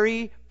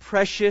very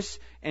precious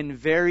and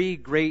very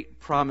great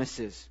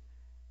promises.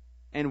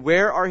 And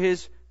where are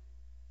His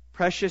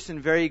precious and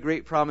very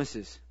great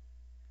promises?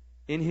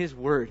 In His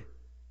Word.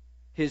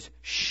 His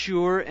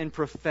sure and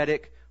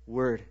prophetic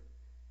Word.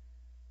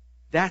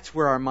 That's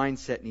where our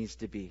mindset needs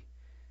to be.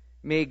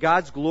 May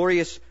God's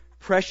glorious,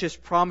 precious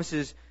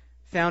promises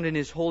found in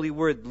His holy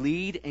Word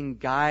lead and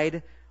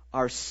guide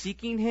our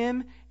seeking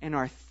Him and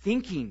our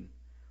thinking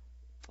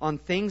on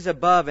things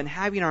above and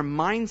having our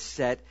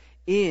mindset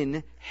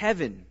in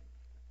heaven.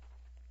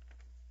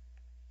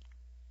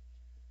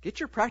 Get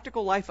your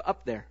practical life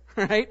up there,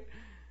 right?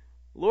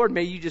 Lord,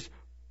 may you just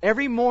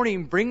every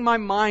morning bring my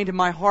mind and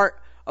my heart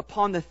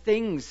upon the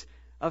things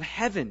of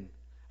heaven,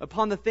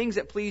 upon the things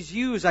that please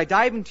you. As I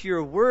dive into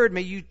your Word,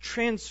 may you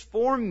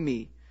transform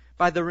me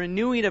by the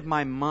renewing of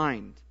my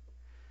mind.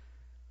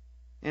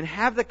 And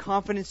have the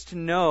confidence to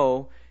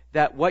know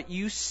that what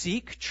you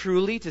seek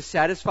truly to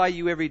satisfy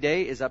you every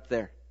day is up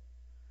there.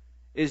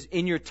 Is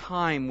in your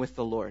time with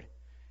the Lord.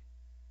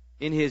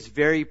 In His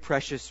very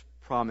precious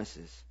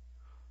promises.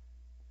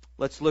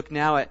 Let's look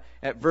now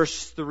at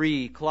verse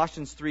 3.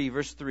 Colossians 3,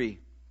 verse 3.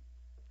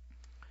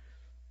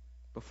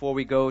 Before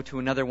we go to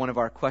another one of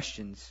our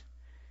questions.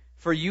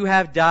 For you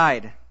have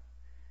died,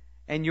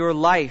 and your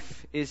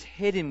life is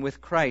hidden with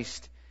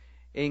Christ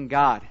in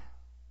God.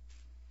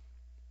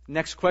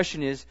 Next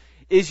question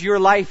is your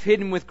life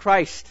hidden with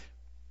Christ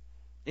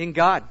in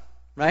God?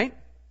 Right?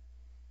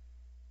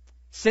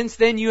 Since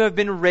then you have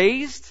been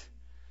raised.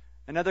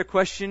 Another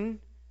question,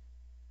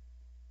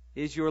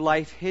 is your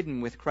life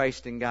hidden with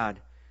Christ in God?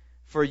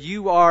 For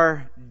you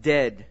are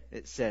dead,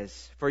 it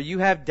says. For you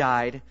have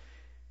died.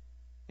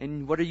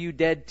 And what are you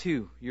dead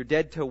to? You're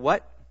dead to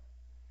what?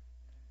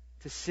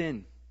 To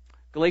sin.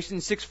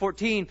 Galatians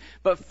 6:14,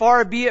 but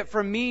far be it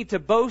from me to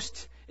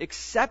boast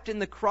except in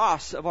the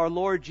cross of our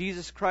Lord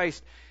Jesus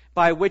Christ,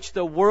 by which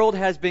the world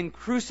has been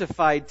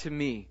crucified to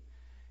me,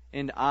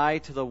 and I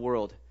to the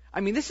world.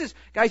 I mean, this is,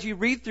 guys, you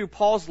read through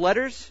Paul's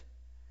letters,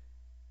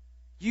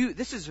 you're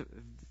going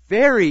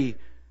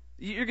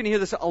to hear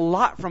this a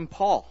lot from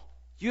Paul.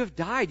 You have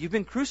died. You've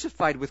been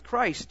crucified with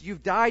Christ.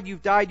 You've died.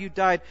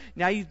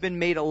 Now you've been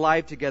made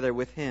alive together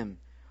with Him.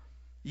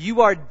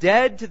 You are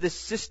dead to the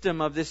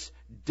system of this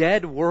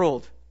dead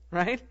world,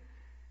 right?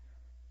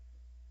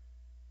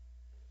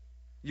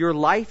 Your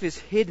life is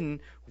hidden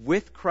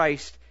with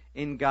Christ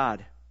in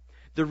God.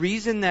 The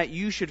reason that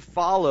you should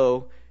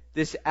follow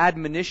this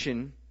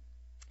admonition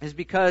is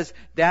because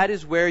that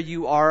is where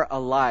you are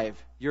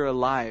alive. You're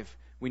alive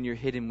when you're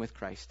hidden with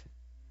Christ.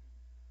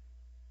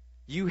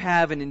 You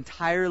have an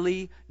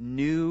entirely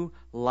new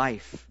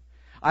life.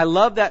 I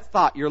love that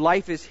thought. Your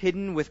life is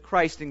hidden with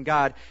Christ in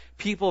God.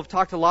 People have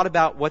talked a lot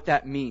about what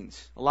that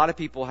means. A lot of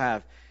people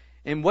have.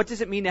 And what does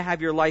it mean to have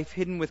your life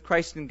hidden with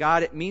Christ in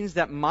God? It means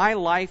that my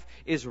life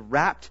is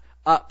wrapped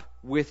up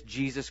with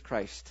Jesus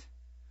Christ.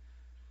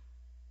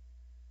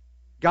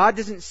 God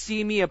doesn't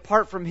see me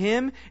apart from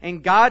Him,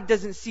 and God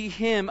doesn't see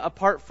Him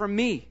apart from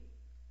me.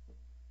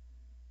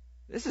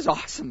 This is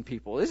awesome,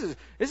 people. This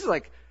is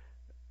like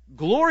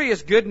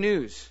glorious good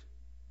news.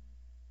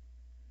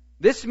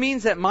 This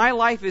means that my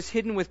life is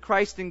hidden with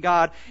Christ in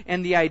God,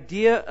 and the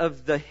idea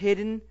of the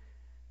hidden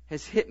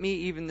has hit me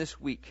even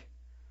this week.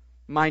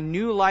 My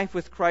new life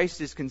with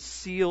Christ is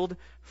concealed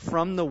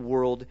from the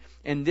world,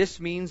 and this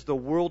means the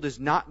world is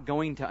not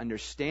going to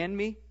understand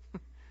me.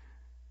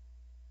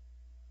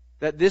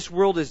 That this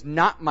world is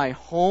not my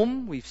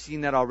home. We've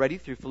seen that already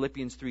through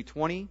Philippians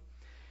 3:20.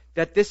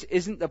 That this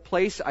isn't the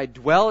place I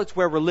dwell. It's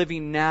where we're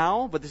living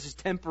now, but this is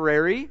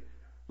temporary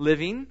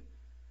living.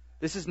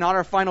 This is not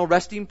our final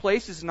resting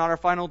place. This is not our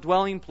final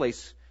dwelling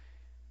place.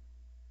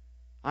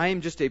 I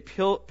am just a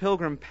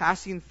pilgrim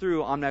passing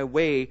through on my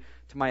way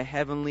to my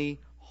heavenly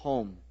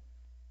home.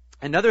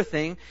 Another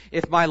thing,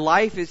 if my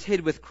life is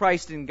hid with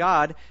Christ in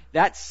God,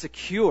 that's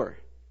secure.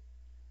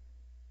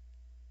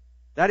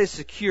 That is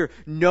secure.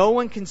 No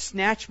one can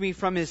snatch me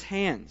from His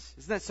hands.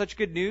 Isn't that such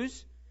good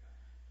news?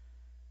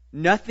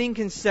 Nothing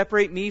can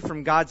separate me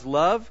from God's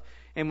love.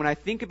 And when I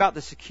think about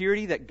the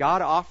security that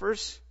God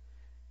offers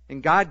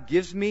and God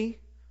gives me,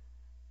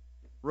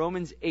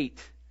 Romans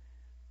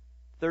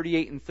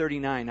 8:38 and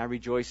 39, I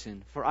rejoice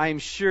in. For I am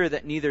sure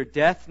that neither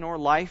death nor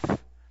life,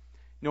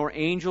 nor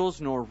angels,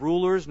 nor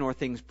rulers, nor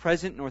things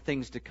present, nor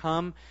things to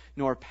come,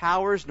 nor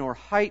powers, nor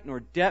height,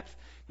 nor depth,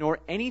 nor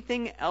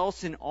anything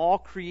else in all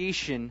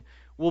creation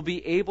will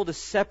be able to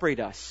separate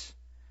us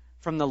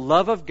from the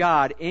love of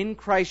God in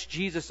Christ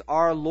Jesus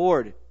our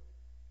Lord.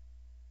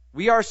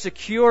 We are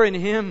secure in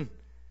Him.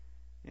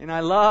 And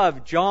I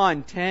love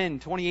John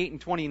 10:28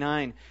 and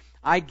 29.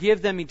 I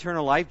give them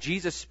eternal life.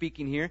 Jesus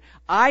speaking here.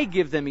 I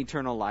give them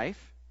eternal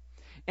life.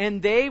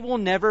 And they will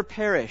never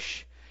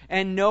perish.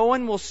 And no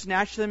one will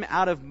snatch them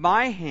out of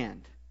my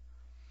hand.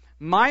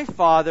 My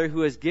Father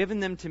who has given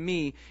them to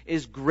me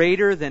is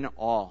greater than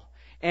all.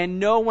 And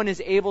no one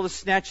is able to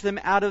snatch them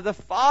out of the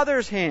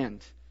Father's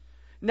hand.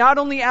 Not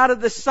only out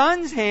of the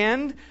Son's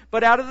hand,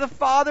 but out of the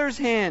Father's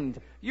hand.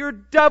 You're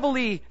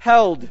doubly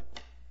held.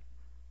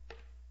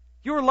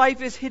 Your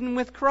life is hidden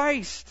with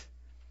Christ.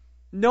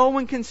 No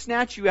one can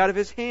snatch you out of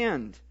His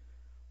hand.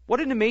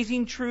 What an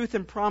amazing truth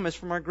and promise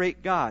from our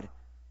great God.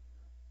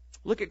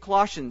 Look at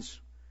Colossians,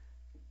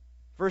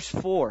 verse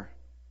 4.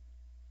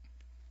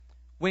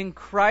 When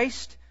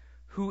Christ,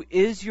 who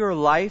is your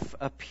life,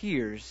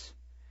 appears,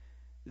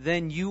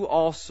 then you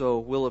also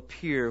will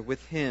appear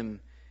with Him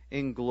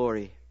in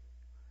glory.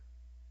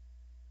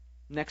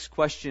 Next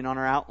question on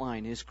our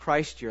outline, is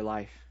Christ your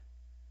life?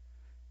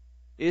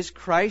 Is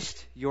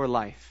Christ your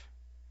life?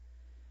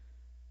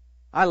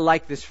 I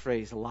like this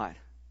phrase a lot.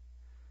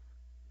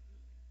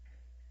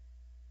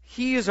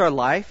 He is our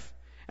life,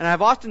 and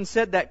I've often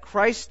said that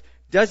Christ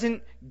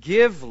doesn't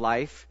give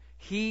life,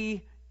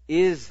 He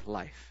is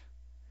life.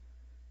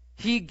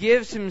 He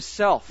gives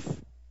Himself.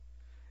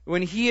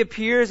 When He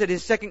appears at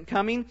His second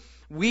coming,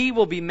 we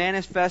will be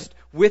manifest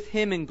with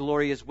Him in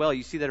glory as well.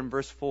 You see that in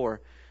verse 4.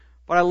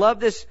 But I love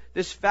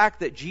this fact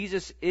that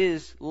Jesus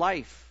is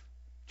life.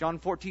 John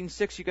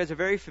 14:6, you guys are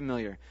very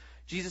familiar.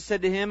 Jesus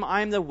said to him,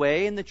 I am the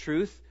way and the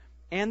truth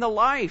and the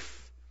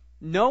life.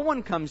 No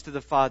one comes to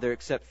the Father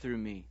except through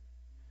me.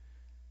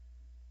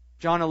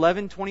 John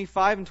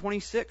 11:25 and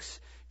 26,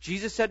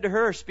 Jesus said to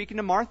her, speaking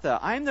to Martha,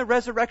 I am the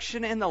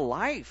resurrection and the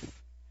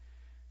life.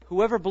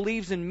 Whoever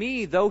believes in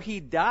me, though he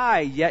die,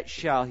 yet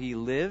shall he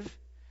live.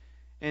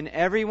 And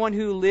everyone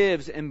who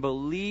lives and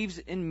believes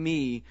in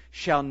me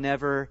shall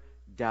never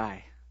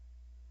die.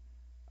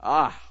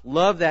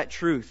 Love that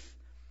truth.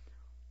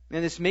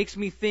 And this makes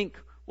me think,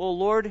 well,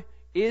 Lord,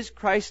 is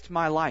Christ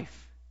my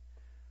life?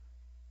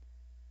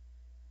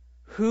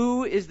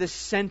 Who is the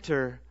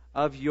center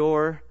of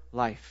your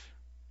life?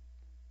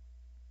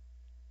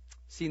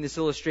 Seeing this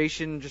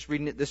illustration, just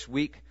reading it this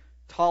week.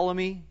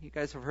 Ptolemy, you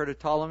guys have heard of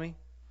Ptolemy?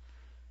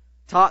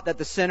 Taught that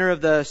the center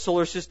of the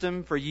solar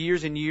system for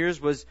years and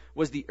years was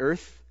the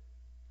earth.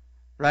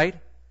 Right?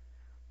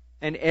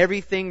 And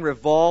everything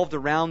revolved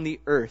around the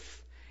earth.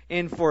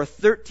 And for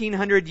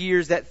 1,300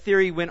 years, that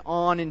theory went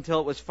on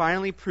until it was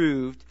finally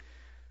proved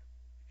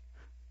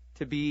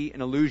to be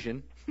an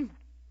illusion.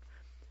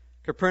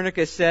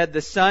 Copernicus said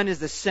the sun is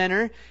the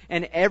center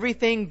and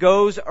everything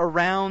goes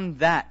around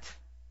that.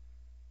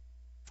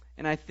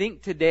 And I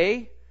think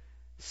today,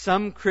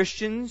 some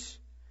Christians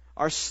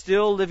are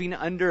still living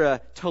under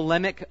a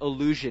Ptolemaic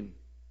illusion.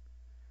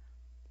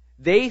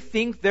 They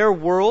think their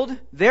world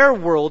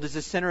is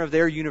the center of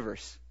their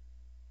universe.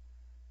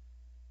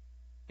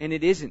 And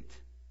it isn't.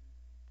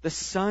 The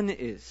sun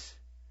is.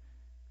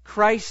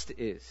 Christ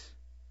is.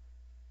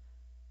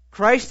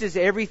 Christ is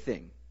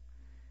everything.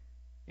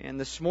 And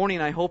this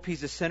morning, I hope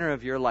He's the center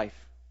of your life.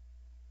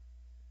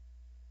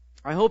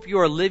 I hope you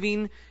are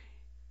living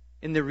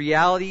in the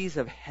realities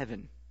of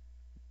heaven.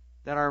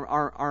 That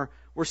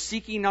we're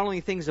seeking not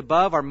only things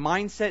above, our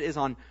mindset is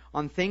on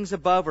things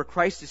above where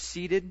Christ is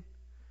seated.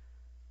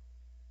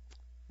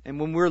 And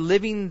when we're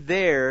living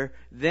there,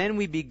 then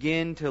we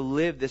begin to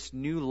live this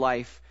new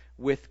life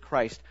with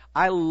Christ.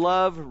 I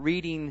love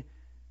reading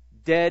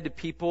dead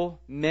people,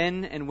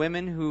 men and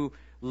women who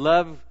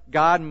love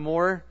God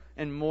more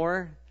and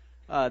more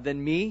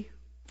than me.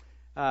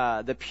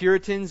 The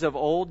Puritans of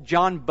old.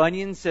 John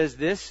Bunyan says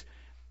this,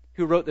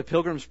 who wrote The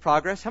Pilgrim's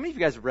Progress. How many of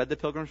you guys have read The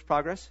Pilgrim's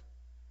Progress?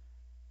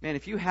 Man,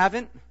 if you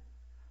haven't,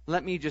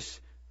 let me just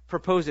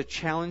propose a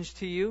challenge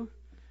to you.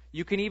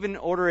 You can even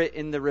order it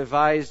in the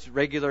Revised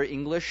Regular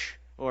English,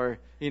 or,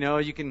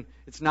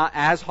 it's not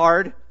as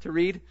hard to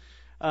read.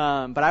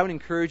 But I would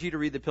encourage you to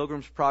read The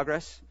Pilgrim's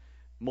Progress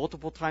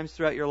multiple times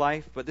throughout your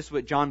life. But this is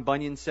what John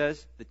Bunyan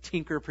says, the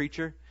tinker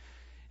preacher.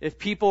 If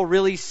people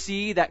really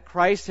see that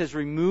Christ has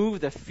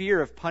removed the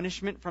fear of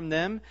punishment from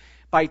them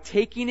by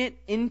taking it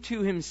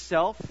into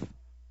Himself,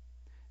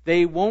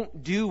 they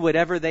won't do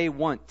whatever they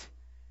want.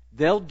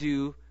 They'll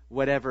do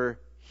whatever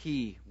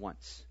He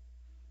wants.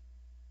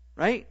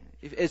 Right?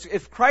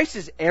 If Christ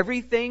is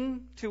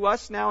everything to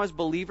us now as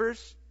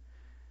believers,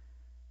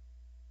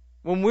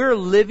 when we're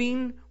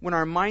living, when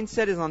our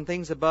mindset is on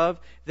things above,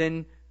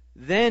 then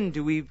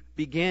do we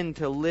begin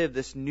to live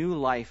this new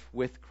life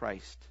with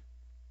Christ.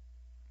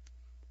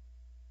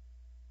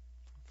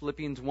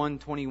 Philippians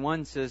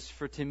 1:21 says,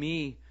 "For to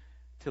me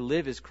to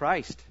live is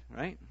Christ,"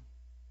 right?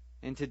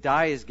 "And to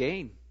die is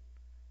gain."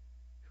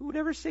 Who would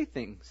ever say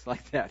things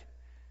like that?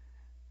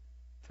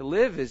 To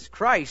live is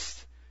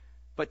Christ,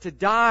 but to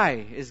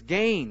die is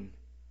gain.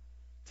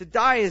 To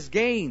die is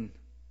gain.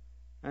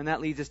 And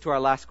that leads us to our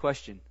last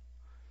question.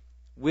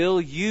 Will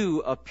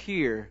you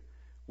appear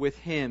with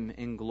Him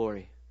in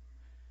glory?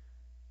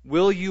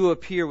 Will you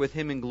appear with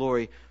Him in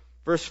glory?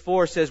 Verse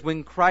 4 says,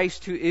 "When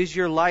Christ, who is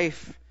your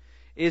life,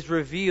 is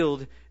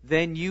revealed,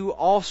 then you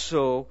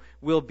also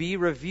will be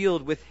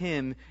revealed with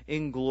Him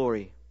in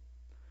glory."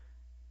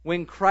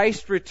 When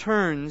Christ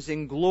returns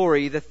in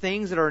glory, the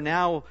things that are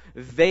now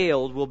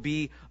veiled will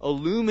be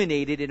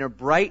illuminated in a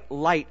bright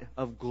light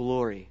of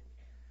glory,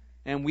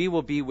 and we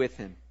will be with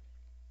Him.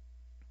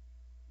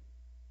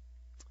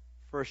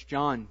 1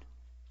 John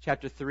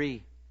chapter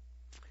 3.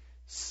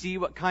 "See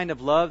what kind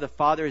of love the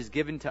Father has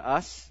given to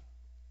us,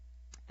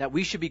 that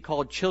we should be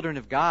called children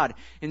of God.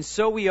 And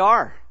so we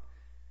are.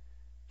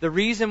 The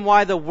reason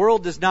why the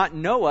world does not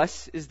know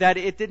us is that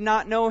it did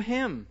not know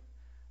Him.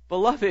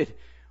 Beloved,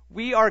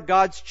 we are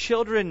God's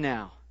children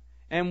now,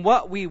 and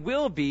what we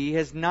will be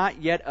has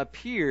not yet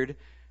appeared,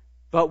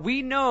 but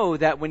we know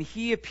that when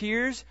He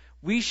appears,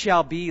 we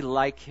shall be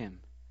like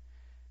Him,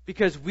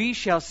 because we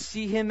shall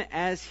see Him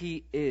as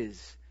He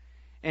is.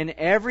 And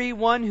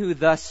everyone who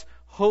thus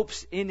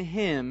hopes in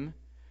Him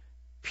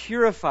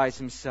purifies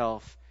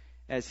himself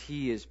as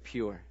He is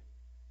pure."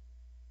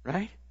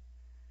 Right?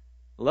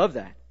 Love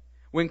that.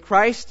 When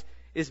Christ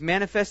is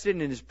manifested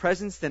in His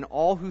presence, then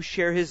all who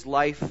share His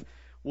life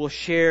will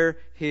share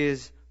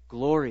His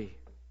glory.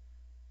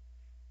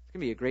 It's going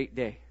to be a great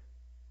day.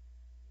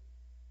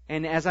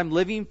 And as I'm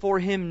living for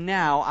Him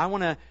now, I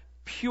want to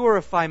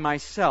purify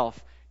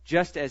myself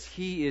just as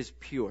He is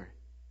pure.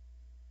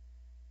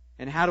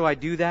 And how do I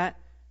do that?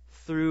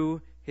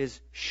 Through His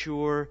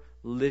sure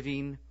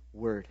living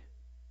Word.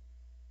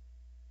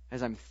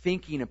 As I'm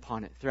thinking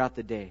upon it throughout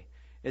the day,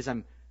 as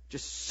I'm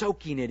just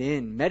soaking it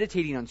in,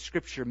 meditating on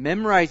Scripture,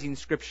 memorizing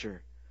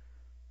Scripture,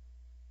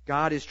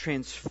 God is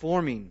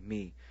transforming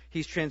me.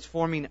 He's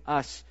transforming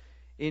us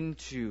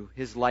into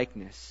His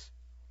likeness.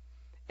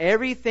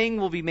 Everything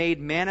will be made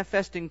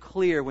manifest and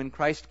clear when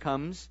Christ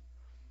comes,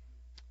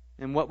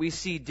 and what we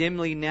see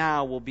dimly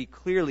now will be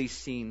clearly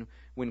seen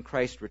when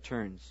Christ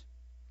returns.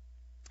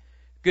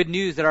 Good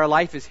news that our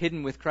life is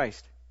hidden with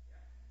Christ.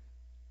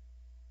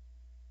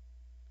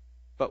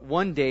 But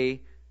one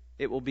day,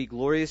 it will be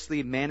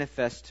gloriously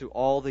manifest to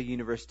all the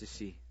universe to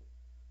see.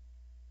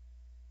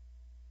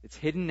 It's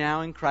hidden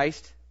now in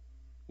Christ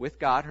with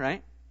God,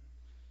 right?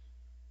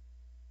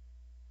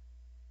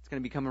 It's going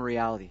to become a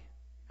reality.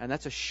 And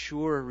that's a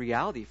sure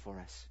reality for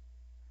us.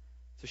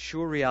 It's a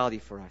sure reality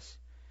for us.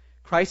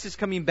 Christ is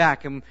coming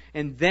back, and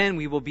then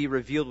we will be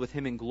revealed with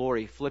Him in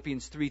glory.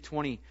 Philippians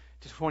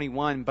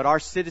 3:20-21. "But our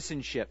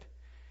citizenship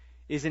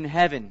is in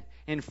heaven,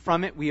 and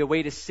from it we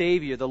await a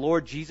Savior, the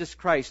Lord Jesus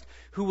Christ,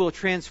 who will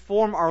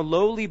transform our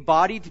lowly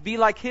body to be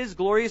like His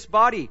glorious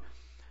body,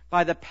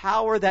 by the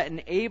power that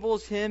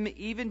enables Him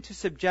even to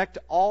subject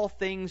all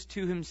things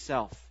to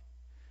Himself."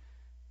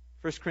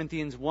 1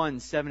 Corinthians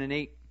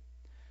 1:7-8.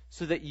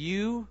 "So that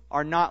you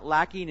are not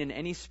lacking in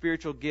any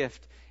spiritual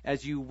gift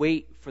as you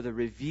wait for the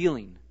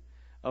revealing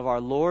of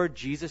our Lord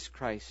Jesus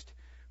Christ,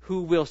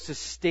 who will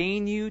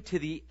sustain you to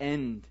the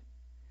end,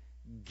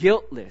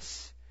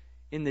 guiltless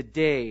in the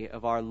day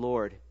of our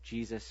Lord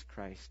Jesus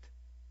Christ."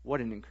 What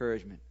an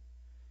encouragement.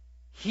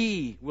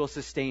 He will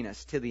sustain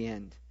us to the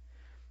end.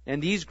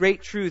 And these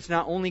great truths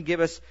not only give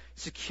us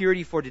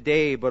security for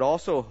today, but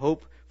also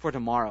hope for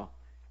tomorrow.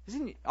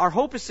 Our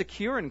hope is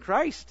secure in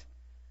Christ.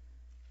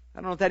 I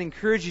don't know if that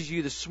encourages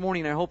you this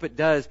morning. I hope it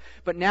does.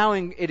 But now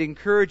it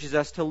encourages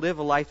us to live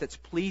a life that's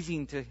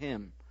pleasing to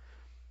Him.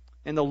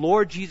 And the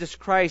Lord Jesus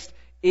Christ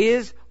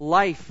is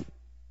life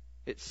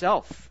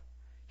itself.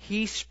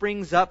 He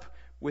springs up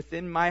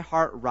within my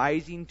heart,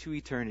 rising to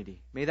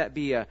eternity. May that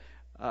be a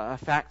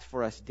fact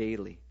for us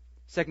daily.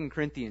 2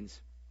 Corinthians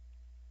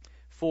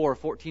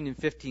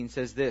 4:14-15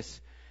 says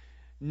this: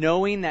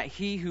 "Knowing that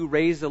He who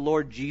raised the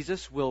Lord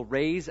Jesus will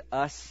raise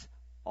us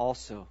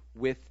also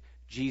with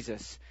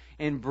Jesus,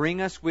 and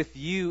bring us with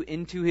you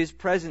into His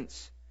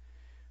presence.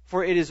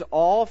 For it is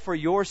all for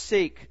your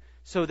sake,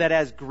 so that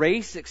as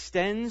grace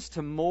extends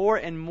to more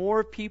and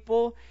more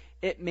people,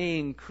 it may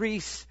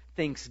increase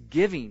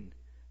thanksgiving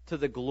to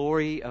the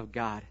glory of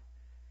God."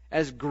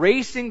 As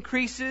grace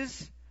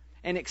increases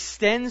and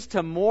extends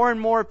to more and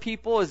more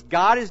people, as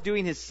God is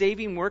doing His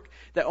saving work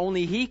that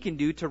only He can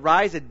do to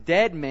rise a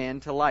dead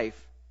man to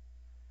life,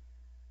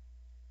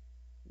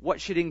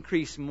 what should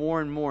increase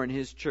more and more in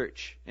His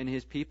church and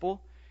His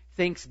people?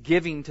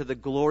 Thanksgiving to the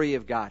glory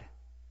of God.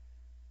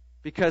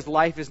 Because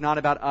life is not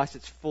about us,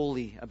 it's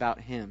fully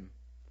about Him.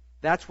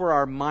 That's where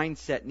our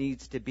mindset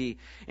needs to be.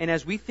 And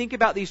as we think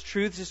about these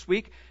truths this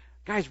week,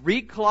 guys,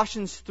 read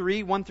Colossians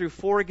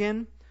 3:1-4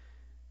 again.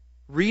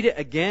 Read it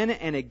again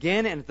and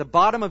again. And at the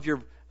bottom of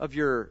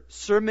your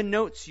sermon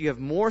notes, you have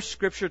more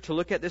scripture to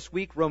look at this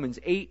week. Romans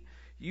 8,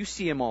 you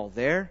see them all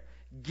there.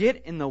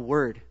 Get in the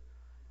Word.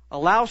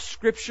 Allow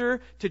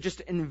Scripture to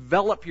just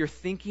envelop your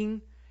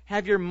thinking.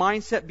 Have your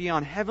mindset be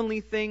on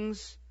heavenly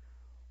things,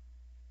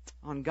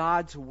 on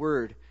God's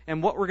Word.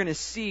 And what we're going to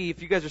see,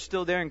 if you guys are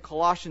still there in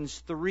Colossians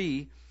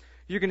 3,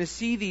 you're going to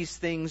see these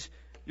things.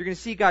 You're going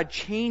to see God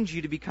change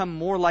you to become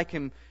more like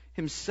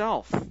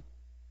Himself.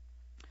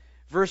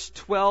 Verse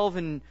 12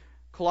 in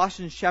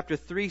Colossians chapter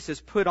 3 says,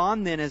 "Put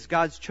on then as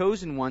God's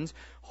chosen ones,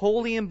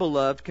 holy and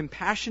beloved,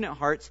 compassionate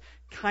hearts,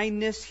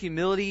 kindness,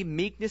 humility,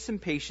 meekness,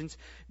 and patience,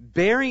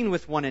 bearing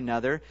with one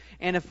another,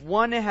 and if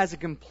one has a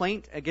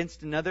complaint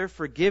against another,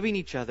 forgiving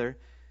each other,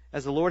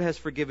 as the Lord has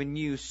forgiven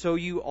you, so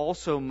you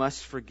also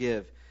must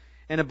forgive.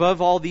 And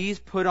above all these,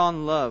 put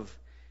on love,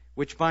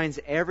 which binds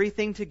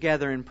everything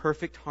together in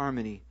perfect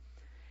harmony.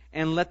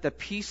 And let the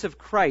peace of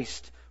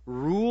Christ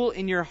rule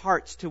in your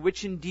hearts, to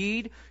which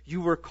indeed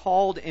you were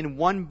called in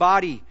one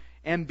body,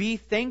 and be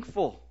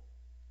thankful.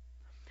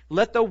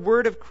 Let the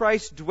word of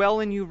Christ dwell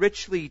in you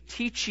richly,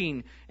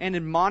 teaching and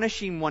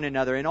admonishing one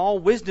another in all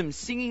wisdom,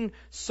 singing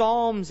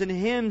psalms and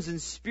hymns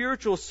and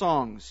spiritual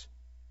songs.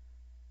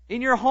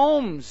 In your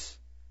homes,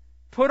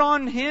 put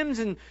on hymns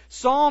and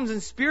psalms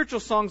and spiritual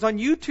songs on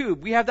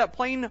YouTube. We have that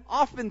playing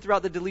often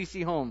throughout the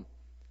DeLisi home.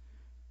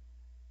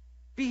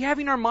 Be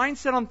having our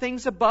mindset on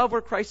things above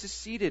where Christ is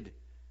seated.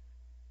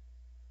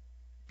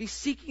 Be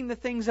seeking the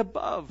things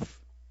above,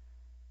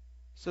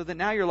 so that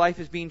now your life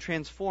is being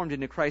transformed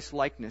into Christ's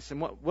likeness.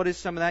 And what is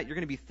some of that? You're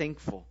going to be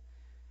thankful.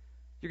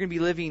 You're going to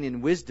be living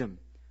in wisdom,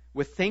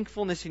 with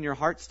thankfulness in your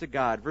hearts to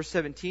God. Verse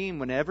 17,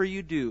 whatever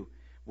you do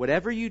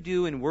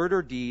in word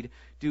or deed,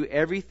 do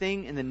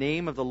everything in the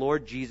name of the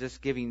Lord Jesus,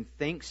 giving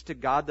thanks to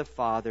God the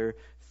Father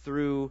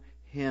through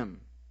Him.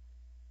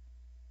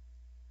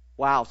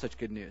 Wow, such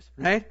good news,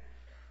 right?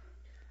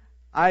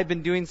 I've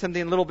been doing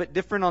something a little bit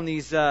different on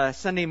these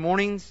Sunday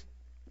mornings.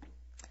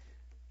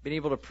 Been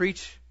able to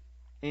preach,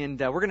 and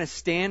we're going to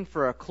stand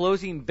for a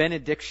closing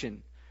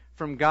benediction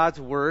from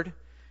God's Word.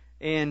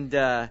 And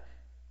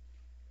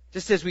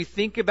just as we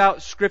think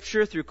about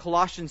Scripture through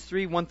Colossians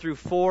 3, 1 through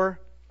 4,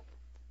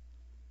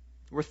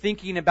 we're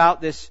thinking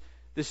about this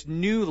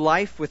new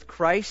life with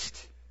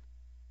Christ.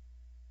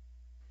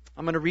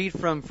 I'm going to read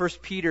from 1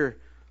 Peter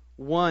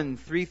 1,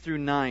 3 through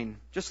 9.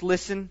 Just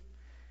listen, and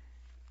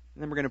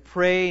then we're going to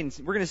pray, and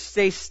we're going to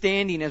stay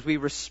standing as we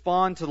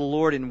respond to the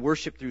Lord in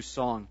worship through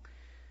song.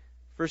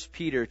 1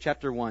 Peter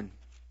chapter 1.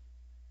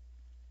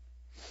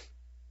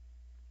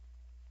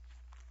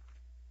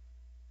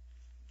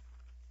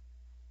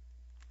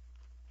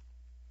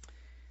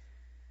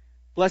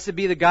 Blessed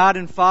be the God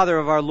and Father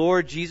of our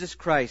Lord Jesus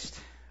Christ.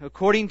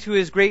 According to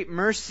His great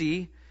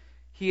mercy,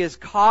 He has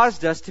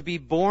caused us to be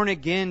born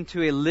again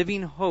to a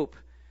living hope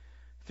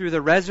through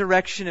the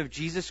resurrection of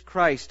Jesus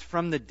Christ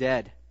from the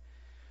dead,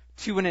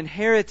 to an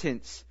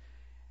inheritance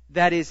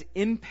that is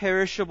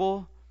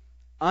imperishable,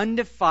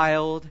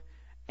 undefiled,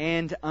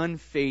 and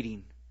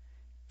unfading,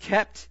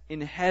 kept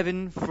in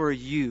heaven for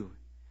you,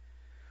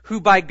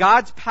 who by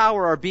God's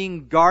power are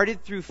being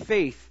guarded through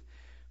faith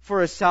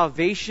for a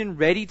salvation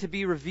ready to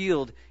be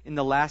revealed in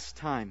the last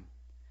time.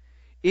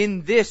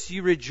 In this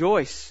you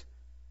rejoice,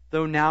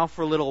 though now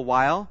for a little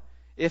while,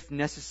 if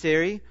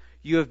necessary,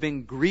 you have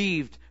been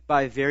grieved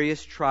by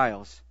various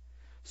trials,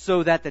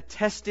 so that the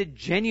tested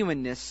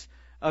genuineness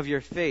of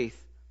your faith,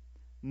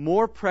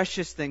 more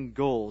precious than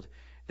gold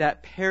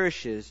that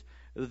perishes,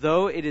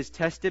 though it is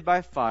tested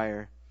by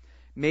fire,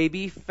 may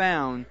be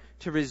found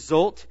to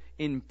result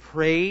in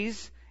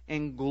praise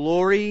and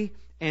glory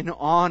and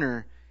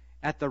honor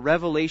at the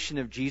revelation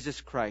of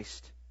Jesus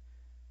Christ.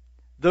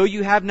 Though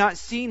you have not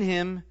seen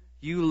Him,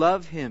 you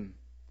love Him.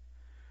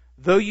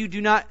 Though you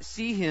do not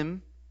see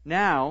Him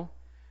now,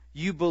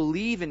 you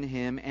believe in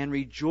Him and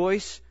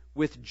rejoice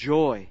with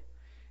joy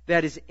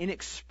that is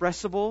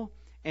inexpressible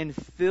and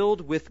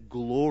filled with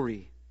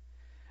glory,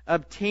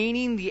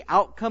 obtaining the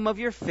outcome of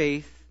your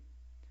faith,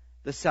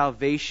 the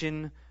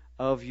salvation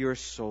of your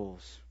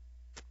souls.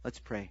 Let's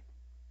pray.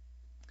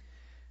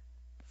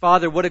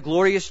 Father, what a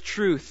glorious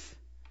truth.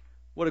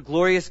 What a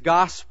glorious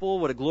gospel.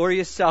 What a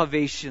glorious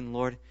salvation,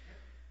 Lord.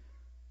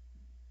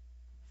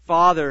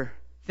 Father,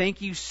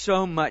 thank you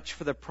so much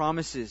for the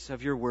promises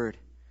of your word.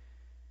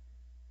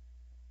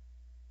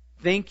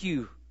 Thank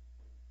you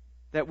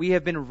that we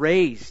have been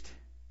raised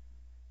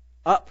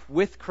up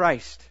with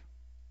Christ.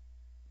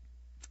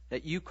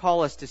 That you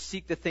call us to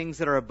seek the things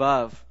that are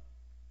above,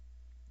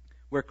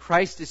 where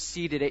Christ is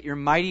seated at your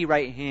mighty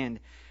right hand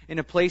in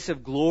a place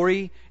of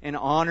glory and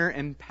honor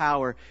and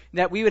power.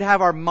 That we would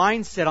have our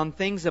mindset on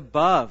things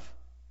above.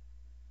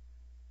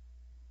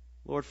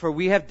 Lord, for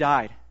we have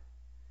died.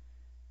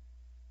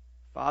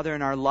 Father,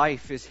 and our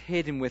life is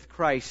hidden with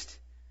Christ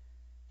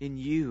in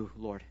you,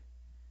 Lord.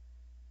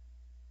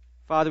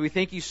 Father, we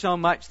thank you so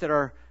much that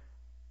our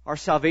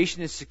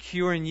salvation is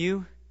secure in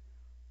you.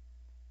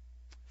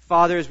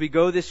 Father, as we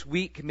go this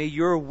week, may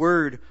your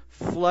word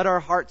flood our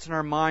hearts and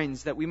our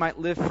minds that we might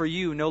live for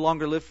you, no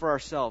longer live for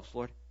ourselves,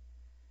 Lord.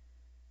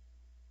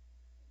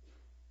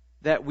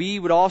 That we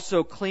would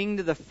also cling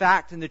to the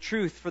fact and the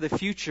truth for the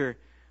future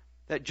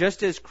that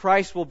just as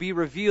Christ will be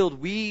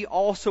revealed, we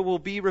also will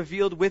be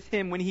revealed with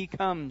Him when He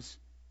comes.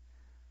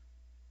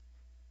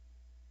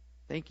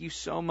 Thank you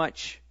so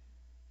much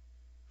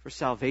for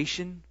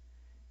salvation.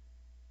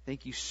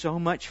 Thank you so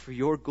much for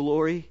your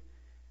glory,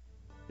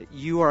 that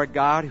you are a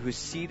God who is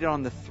seated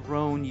on the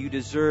throne. You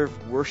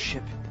deserve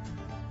worship.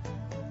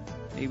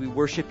 May we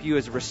worship you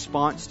as a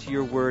response to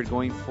your word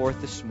going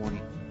forth this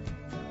morning.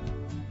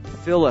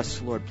 Fill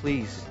us, Lord,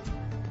 please.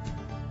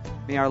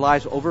 May our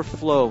lives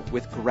overflow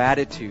with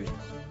gratitude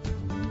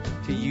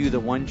to you, the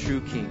one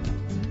true King.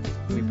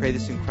 We pray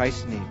this in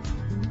Christ's name.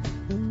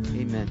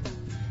 Amen.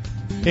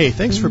 Hey,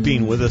 thanks for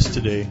being with us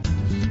today.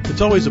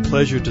 It's always a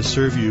pleasure to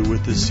serve you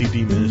with this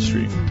CD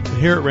ministry.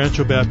 Here at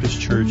Rancho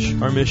Baptist Church,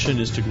 our mission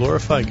is to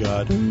glorify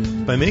God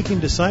by making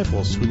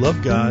disciples who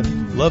love God,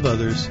 love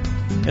others,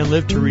 and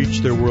live to reach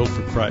their world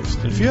for Christ.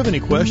 And if you have any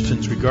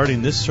questions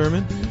regarding this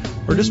sermon,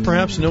 or just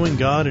perhaps knowing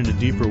God in a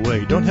deeper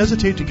way, don't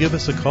hesitate to give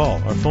us a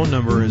call. Our phone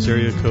number is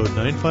area code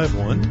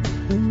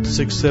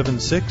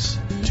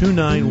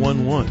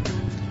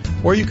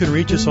 951-676-2911. Or you can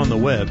reach us on the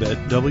web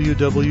at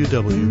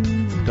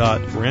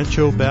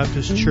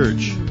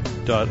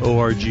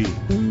www.ranchobaptistchurch.org.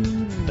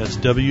 That's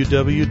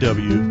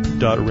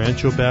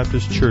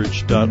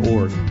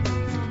www.ranchobaptistchurch.org.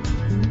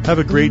 Have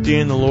a great day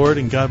in the Lord,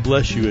 and God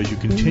bless you as you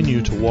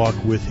continue to walk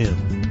with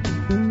Him.